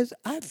truth is,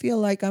 I feel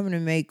like I'm going to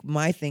make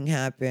my thing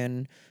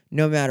happen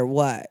no matter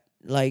what.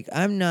 Like,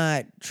 I'm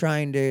not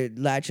trying to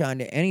latch on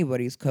to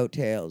anybody's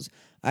coattails.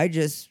 I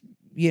just,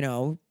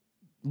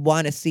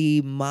 want to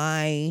see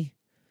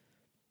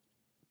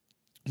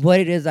what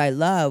it is I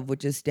love,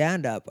 which is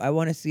stand up. I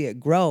want to see it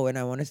grow, and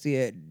I want to see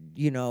it,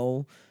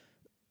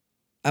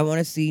 I want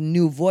to see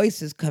new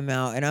voices come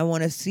out, and I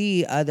want to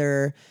see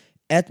other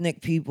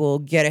ethnic people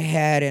get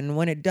ahead. And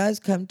when it does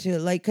come to,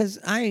 like, because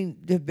I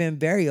have been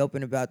very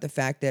open about the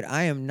fact that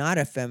I am not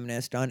a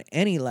feminist on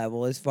any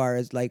level, as far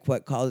as like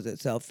what calls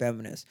itself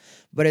feminist.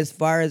 But as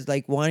far as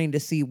like wanting to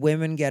see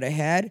women get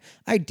ahead,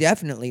 I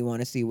definitely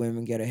want to see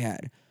women get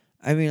ahead.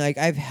 Like,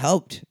 I've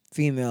helped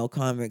female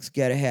comics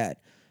get ahead.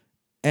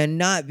 And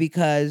not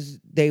because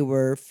they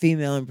were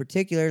female in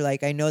particular.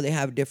 Like, I know they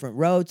have different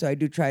roads, so I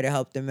do try to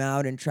help them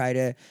out and try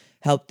to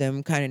help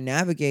them kind of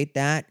navigate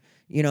that,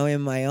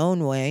 in my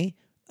own way.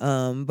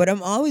 But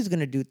I'm always going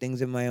to do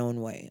things in my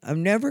own way.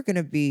 I'm never going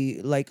to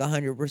be like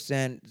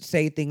 100%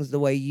 say things the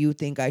way you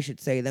think I should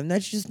say them.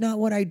 That's just not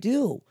what I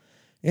do.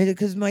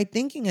 Because my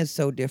thinking is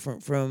so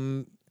different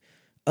from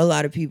a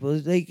lot of people.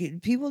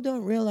 Like, people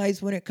don't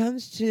realize when it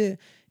comes to,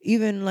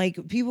 even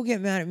like, people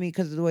get mad at me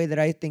because of the way that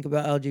I think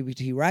about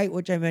LGBT, right?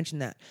 Which I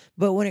mentioned that.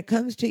 But when it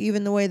comes to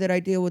even the way that I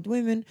deal with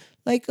women,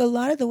 like, a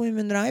lot of the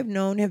women that I've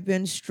known have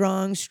been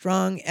strong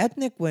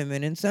ethnic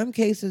women. In some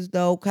cases,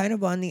 though, kind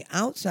of on the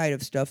outside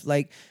of stuff,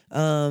 like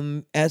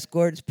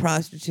escorts,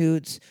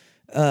 prostitutes,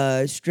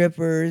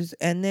 strippers.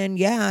 And then,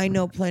 yeah, I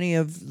know plenty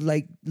of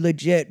like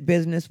legit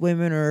business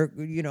women, or,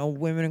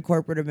 women in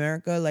corporate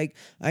America. Like,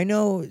 I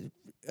know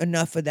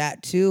enough of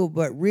that too.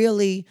 But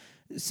really,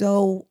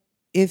 so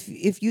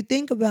if you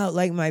think about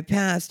like my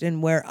past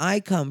and where I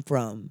come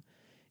from,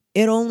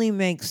 it only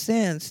makes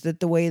sense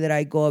that the way that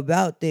I go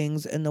about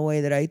things and the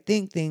way that I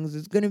think things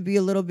is going to be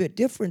a little bit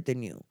different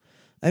than you.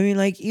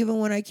 Like, even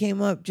when I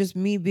came up, just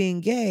me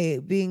being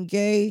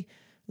gay,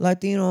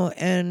 Latino,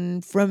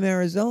 and from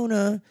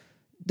Arizona,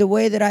 the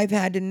way that I've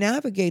had to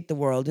navigate the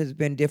world has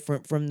been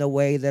different from the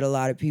way that a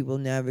lot of people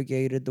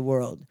navigated the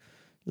world.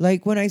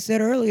 Like, when I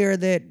said earlier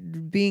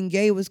that being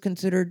gay was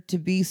considered to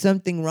be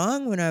something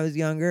wrong when I was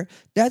younger,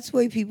 that's the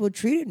way people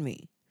treated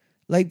me.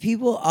 Like,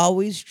 people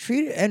always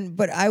treated,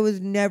 but I was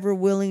never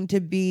willing to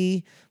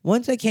be,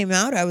 once I came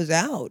out, I was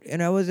out.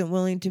 And I wasn't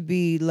willing to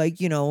be like,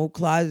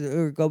 closet,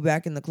 or go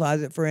back in the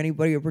closet for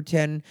anybody, or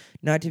pretend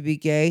not to be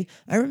gay.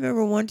 I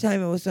remember one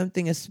time it was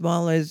something as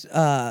small as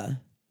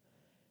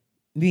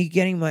me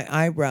getting my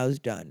eyebrows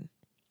done.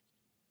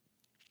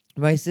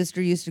 My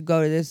sister used to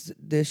go to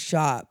this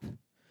shop,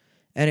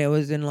 and it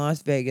was in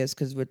Las Vegas,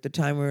 because with the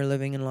time we were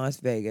living in Las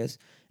Vegas.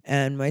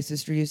 And my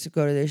sister used to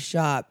go to this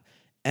shop,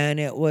 and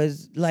it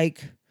was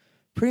like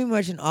pretty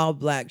much an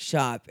all-black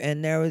shop.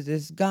 And there was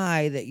this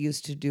guy that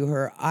used to do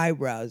her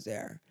eyebrows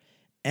there.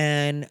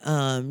 And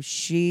I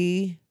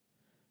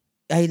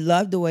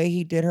loved the way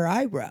he did her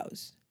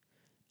eyebrows.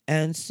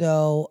 And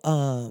so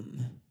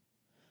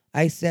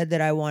I said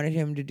that I wanted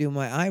him to do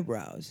my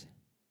eyebrows.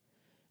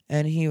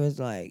 And he was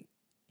like,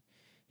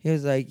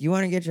 you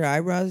want to get your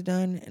eyebrows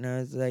done? And I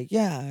was like,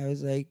 yeah. I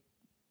was like,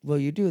 will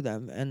you do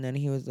them? And then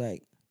he was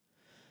like,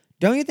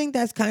 don't you think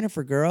that's kind of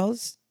for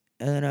girls?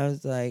 And then I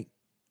was like,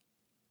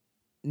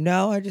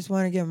 no, I just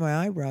want to get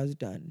my eyebrows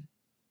done.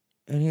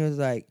 And he was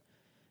like,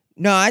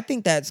 no, I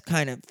think that's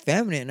kind of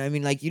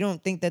feminine. Like, you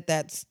don't think that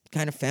that's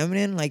kind of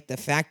feminine? Like, the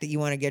fact that you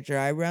want to get your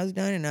eyebrows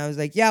done? And I was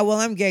like, yeah, well,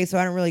 I'm gay, so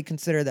I don't really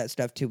consider that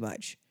stuff too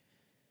much.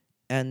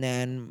 And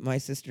then my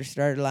sister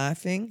started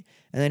laughing,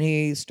 and then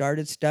he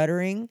started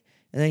stuttering.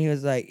 And then he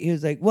was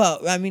like,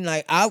 well, I mean,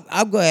 like,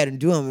 I'll go ahead and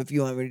do them if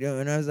you want me to do them.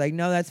 And I was like,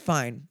 no, that's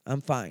fine.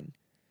 I'm fine.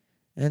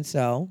 And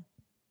so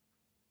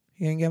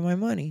he didn't get my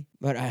money,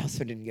 but I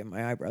also didn't get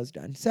my eyebrows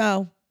done.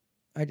 So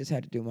I just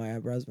had to do my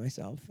eyebrows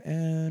myself.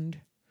 And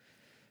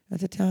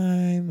at the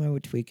time, I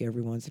would tweak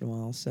every once in a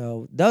while.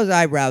 So those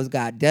eyebrows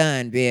got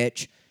done,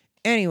 bitch.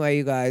 Anyway,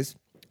 you guys,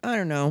 I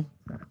don't know.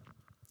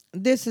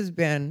 This has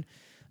been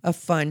a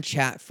fun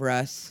chat for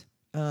us.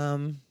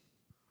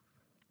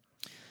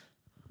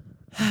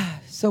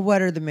 So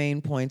what are the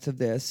main points of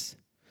this?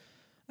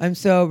 I'm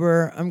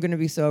sober. I'm going to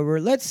be sober.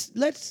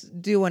 Let's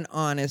do an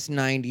honest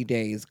 90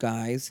 days,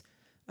 guys.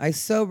 I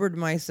sobered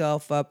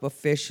myself up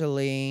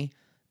officially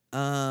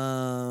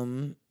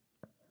last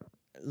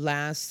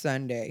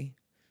Sunday.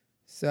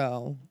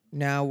 So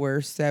now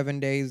we're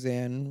 7 days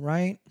in,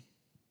 right?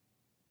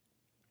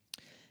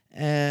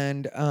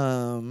 And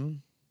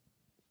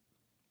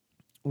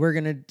we're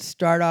going to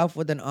start off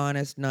with an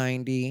honest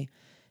 90.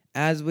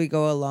 As we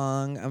go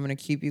along, I'm going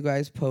to keep you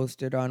guys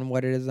posted on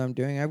what it is I'm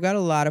doing. I've got a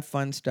lot of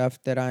fun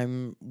stuff that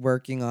I'm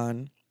working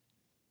on.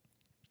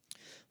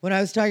 When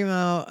I was talking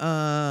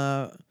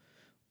about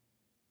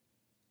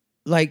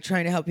like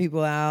trying to help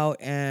people out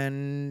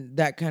and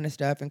that kind of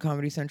stuff in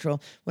Comedy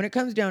Central, when it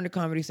comes down to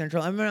Comedy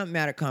Central, I'm not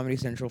mad at Comedy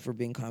Central for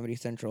being Comedy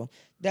Central.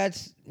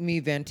 That's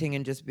me venting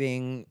and just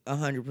being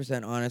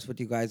 100% honest with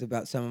you guys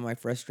about some of my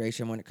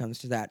frustration when it comes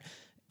to that.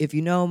 If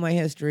you know my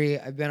history,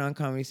 I've been on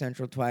Comedy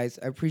Central twice.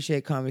 I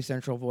appreciate Comedy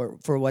Central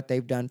for what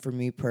they've done for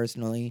me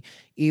personally,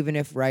 even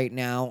if right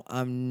now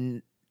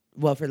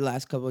for the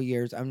last couple of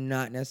years, I'm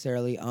not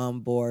necessarily on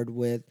board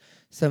with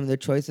some of the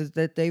choices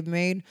that they've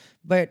made.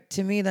 But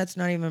to me, that's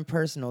not even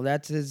personal.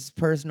 That's as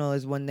personal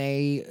as when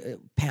they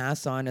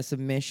pass on a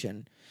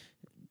submission.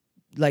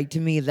 Like, to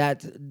me,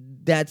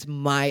 that's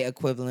my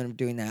equivalent of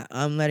doing that.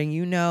 I'm letting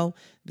you know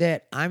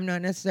that I'm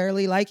not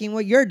necessarily liking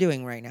what you're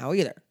doing right now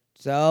either.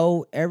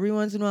 So every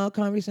once in a while,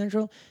 Comedy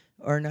Central,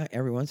 or not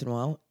every once in a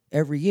while,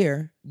 every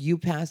year, you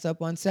pass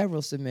up on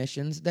several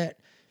submissions that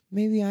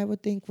maybe I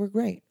would think were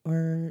great,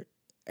 or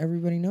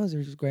everybody knows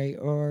is great,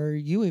 or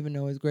you even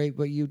know is great,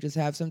 but you just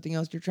have something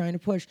else you're trying to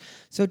push.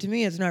 So to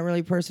me, it's not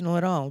really personal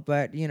at all.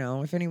 But,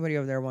 if anybody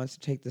over there wants to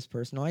take this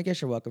personal, I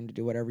guess you're welcome to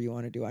do whatever you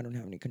want to do. I don't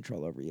have any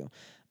control over you.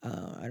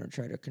 I don't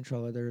try to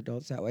control other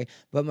adults that way.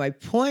 But my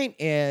point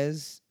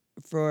is,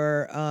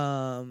 for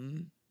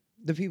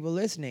the people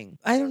listening,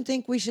 I don't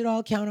think we should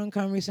all count on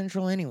Comedy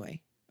Central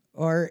anyway,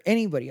 or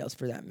anybody else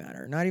for that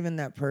matter. Not even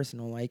that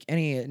personal, like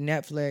any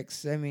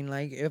Netflix. I mean,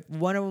 like, if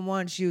one of them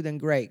wants you, then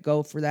great,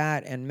 go for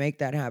that and make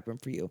that happen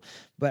for you.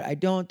 But I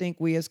don't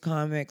think we as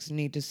comics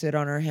need to sit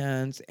on our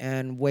hands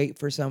and wait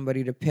for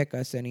somebody to pick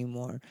us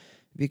anymore.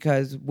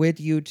 Because with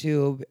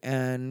YouTube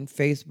and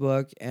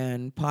Facebook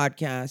and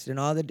podcast and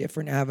all the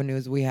different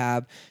avenues we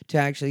have to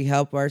actually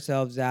help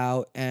ourselves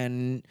out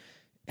and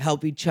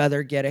help each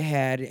other get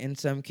ahead in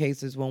some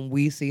cases when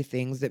we see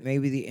things that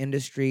maybe the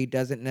industry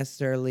doesn't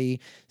necessarily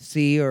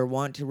see or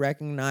want to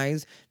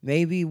recognize,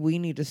 maybe we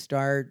need to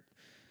start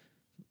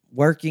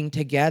working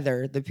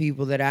together, the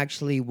people that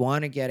actually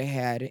want to get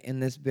ahead in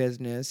this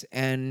business,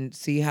 and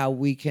see how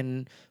we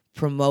can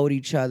promote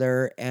each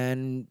other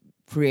and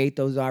create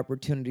those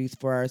opportunities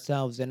for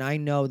ourselves. And I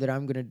know that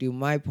I'm going to do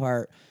my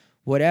part.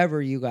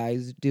 Whatever you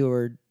guys do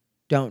or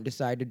don't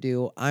decide to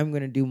do, I'm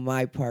going to do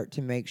my part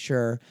to make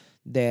sure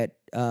that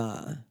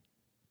I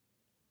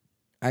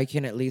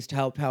can at least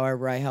help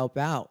however I help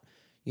out.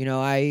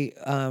 I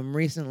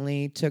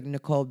recently took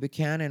Nicole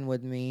Buchanan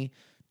with me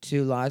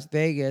to Las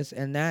Vegas,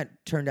 and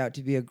that turned out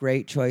to be a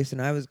great choice,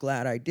 and I was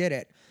glad I did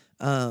it.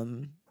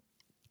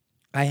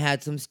 I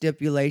had some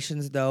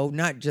stipulations, though,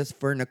 not just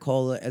for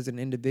Nicole as an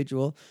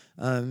individual.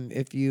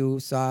 If you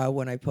saw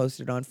when I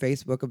posted on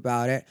Facebook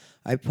about it,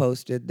 I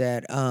posted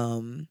that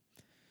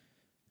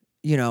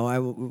I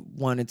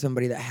wanted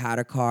somebody that had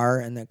a car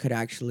and that could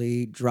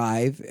actually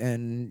drive,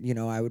 and,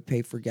 I would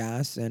pay for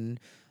gas. And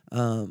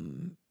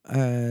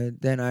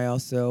then I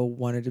also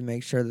wanted to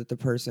make sure that the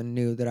person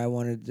knew that I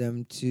wanted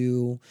them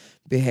to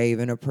behave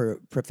in a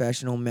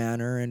professional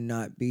manner and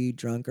not be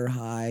drunk or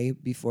high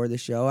before the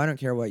show. I don't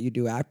care what you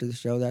do after the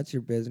show. That's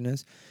your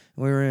business.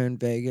 We were in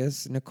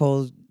Vegas.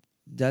 Nicole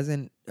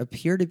doesn't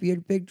appear to be a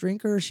big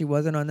drinker. She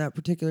wasn't on that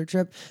particular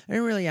trip. I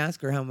didn't really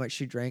ask her how much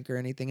she drank or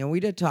anything, and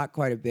we did talk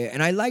quite a bit,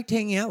 and I liked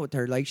hanging out with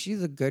her. Like,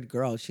 she's a good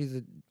girl. She's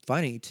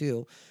funny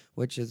too,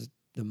 which is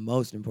the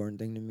most important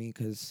thing to me,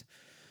 because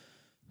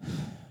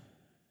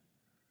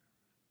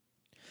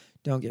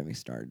don't get me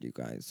started, you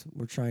guys.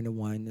 We're trying to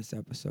wind this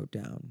episode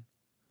down.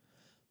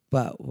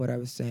 But what I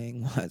was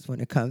saying was, when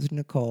it comes to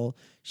Nicole,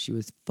 she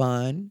was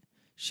fun,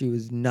 she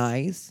was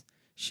nice,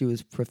 she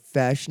was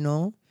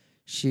professional.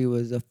 She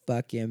was a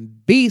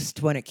fucking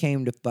beast when it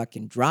came to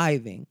fucking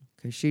driving,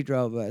 because she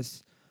drove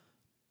us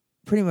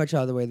pretty much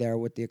all the way there,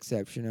 with the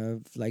exception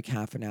of like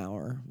half an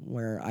hour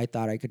where I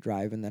thought I could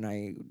drive, and then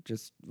I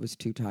just was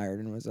too tired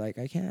and was like,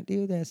 I can't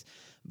do this.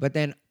 But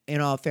then, in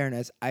all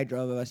fairness, I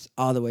drove us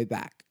all the way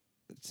back.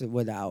 so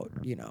without,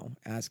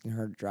 asking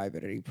her to drive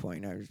at any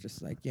point. I was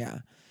just like, yeah.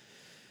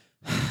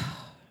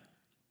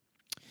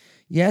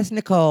 Yes,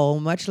 Nicole,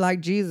 much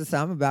like Jesus,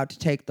 I'm about to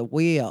take the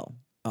wheel.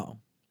 Oh,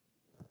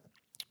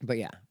 but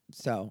yeah,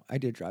 so I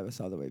did drive us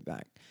all the way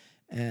back.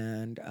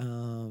 And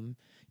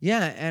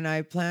yeah, and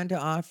I plan to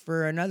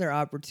offer another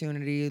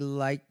opportunity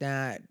like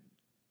that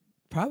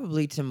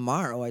probably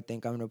tomorrow. I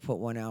think I'm going to put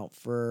one out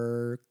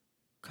for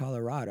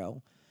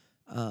Colorado.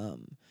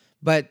 Um,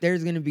 but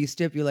there's going to be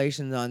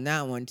stipulations on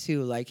that one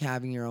too, like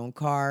having your own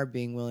car,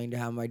 being willing to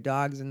have my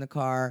dogs in the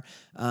car,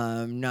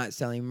 not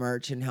selling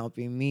merch and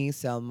helping me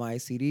sell my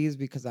CDs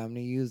because I'm going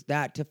to use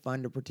that to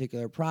fund a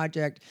particular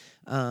project.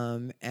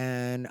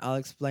 And I'll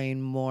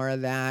explain more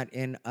of that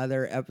in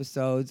other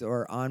episodes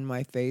or on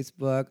my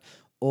Facebook,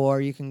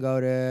 or you can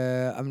go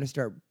to, I'm going to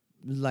start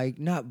like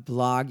not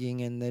blogging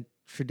in the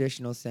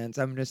traditional sense.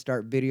 I'm going to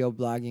start video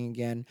blogging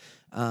again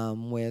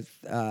with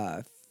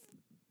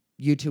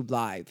YouTube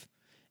Live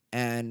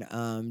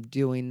and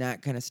doing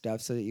that kind of stuff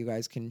so that you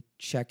guys can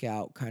check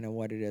out kind of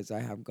what it is I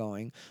have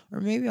going.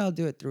 Or maybe I'll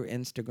do it through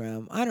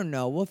Instagram. I don't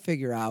know. We'll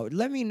figure out.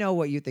 Let me know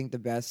what you think the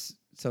best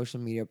social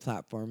media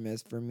platform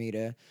is for me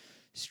to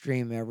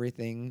stream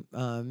everything.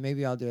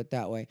 Maybe I'll do it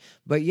that way.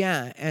 But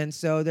yeah, and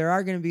so there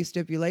are going to be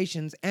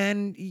stipulations.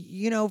 And,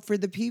 for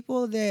the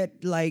people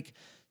that like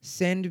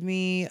send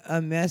me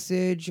a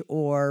message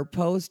or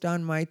post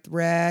on my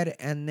thread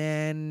and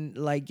then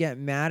like get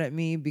mad at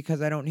me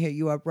because I don't hit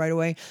you up right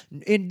away.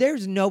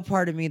 There's no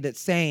part of me that's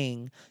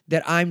saying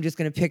that I'm just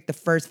going to pick the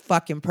first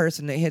fucking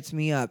person that hits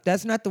me up.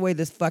 That's not the way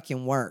this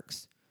fucking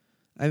works.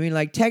 I mean,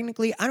 like,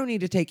 technically, I don't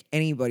need to take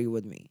anybody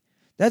with me.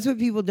 That's what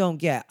people don't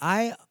get.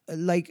 I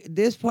like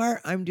this part,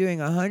 I'm doing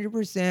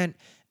 100%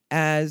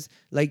 as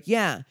like,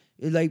 yeah,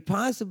 like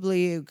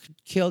possibly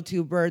kill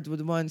two birds with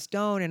one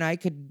stone, and I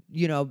could,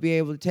 be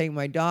able to take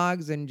my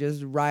dogs and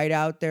just ride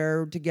out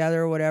there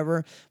together or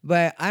whatever.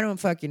 But I don't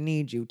fucking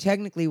need you.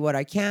 Technically, what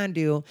I can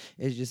do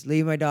is just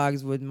leave my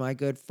dogs with my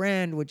good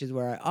friend, which is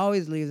where I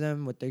always leave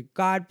them with their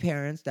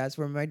godparents. That's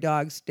where my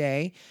dogs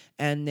stay.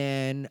 And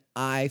then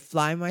I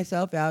fly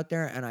myself out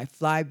there and I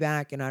fly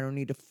back, and I don't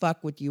need to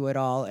fuck with you at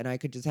all. And I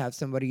could just have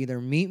somebody either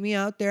meet me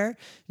out there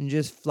and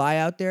just fly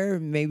out there,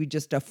 maybe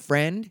just a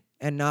friend,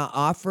 and not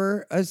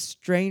offer a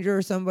stranger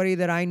or somebody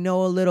that I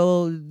know a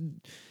little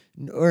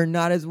or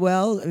not as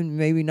well, and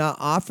maybe not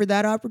offer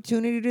that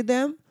opportunity to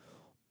them.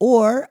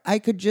 Or I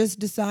could just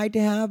decide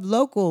to have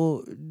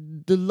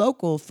the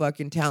local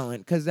fucking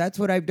talent, because that's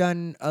what I've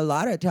done a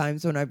lot of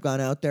times when I've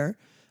gone out there.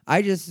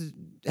 I just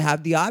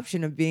have the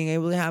option of being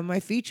able to have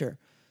my feature.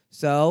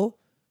 So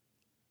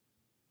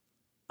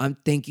I'm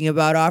thinking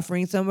about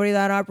offering somebody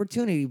that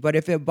opportunity. But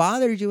if it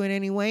bothers you in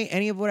any way,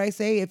 any of what I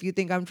say, if you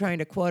think I'm trying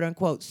to quote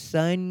unquote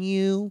sun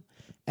you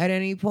at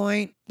any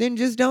point, then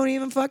just don't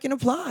even fucking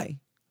apply.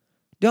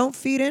 Don't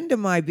feed into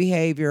my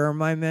behavior or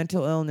my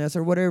mental illness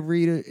or whatever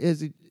it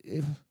is.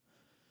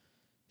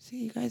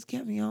 See, you guys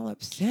get me all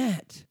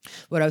upset.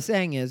 What I was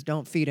saying is,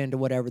 don't feed into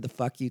whatever the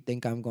fuck you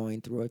think I'm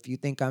going through. If you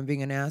think I'm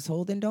being an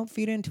asshole, then don't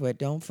feed into it.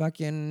 Don't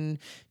fucking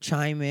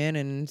chime in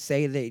and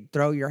say that,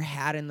 throw your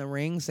hat in the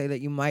ring, say that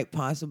you might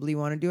possibly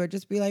want to do it.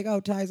 Just be like, oh,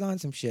 Ty's on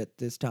some shit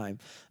this time.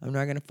 I'm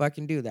not going to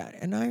fucking do that.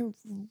 And I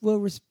will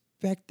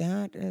respect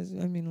that.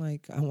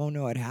 I won't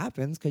know what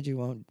happens because you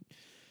won't.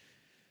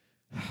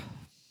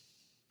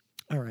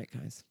 All right,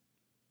 guys.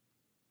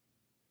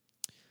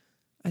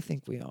 I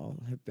think we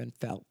all have been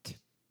felt.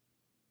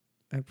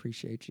 I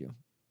appreciate you.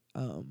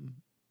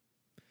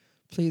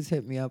 Please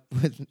hit me up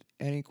with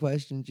any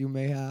questions you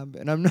may have.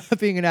 And I'm not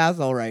being an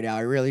asshole right now.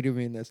 I really do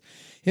mean this.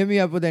 Hit me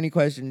up with any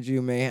questions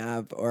you may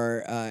have,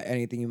 or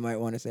anything you might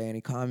want to say,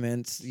 any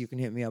comments. You can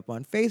hit me up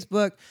on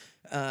Facebook.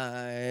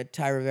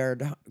 Ty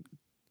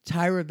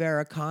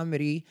Rivera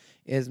Comedy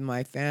is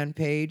my fan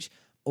page.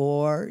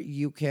 Or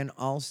you can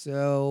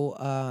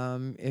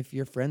also, if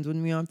you're friends with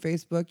me on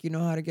Facebook, you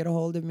know how to get a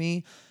hold of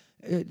me.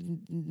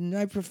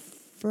 I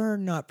prefer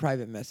not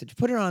private message.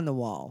 Put it on the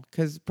wall,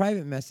 because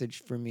private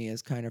message for me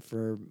is kind of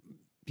for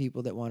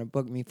people that want to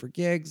book me for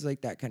gigs,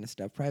 like that kind of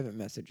stuff. Private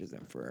message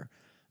isn't for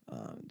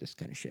this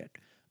kind of shit.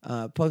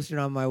 Post it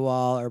on my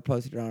wall, or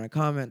post it on a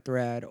comment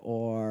thread,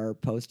 or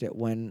post it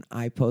when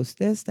I post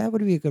this. That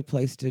would be a good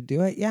place to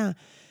do it. Yeah.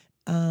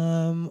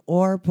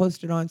 Or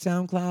post it on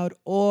SoundCloud,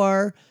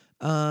 or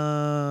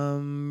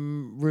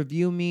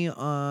review me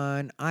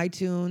on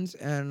iTunes,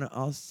 and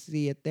I'll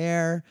see it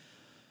there.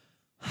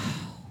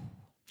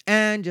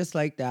 And just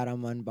like that,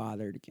 I'm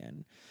unbothered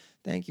again.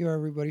 Thank you,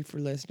 everybody, for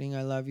listening.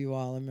 I love you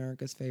all.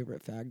 America's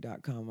Favorite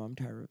Fag.com. I'm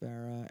Ty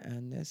Rivera,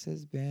 and this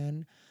has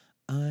been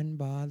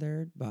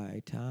Unbothered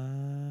by Ty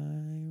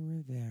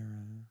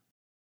Rivera.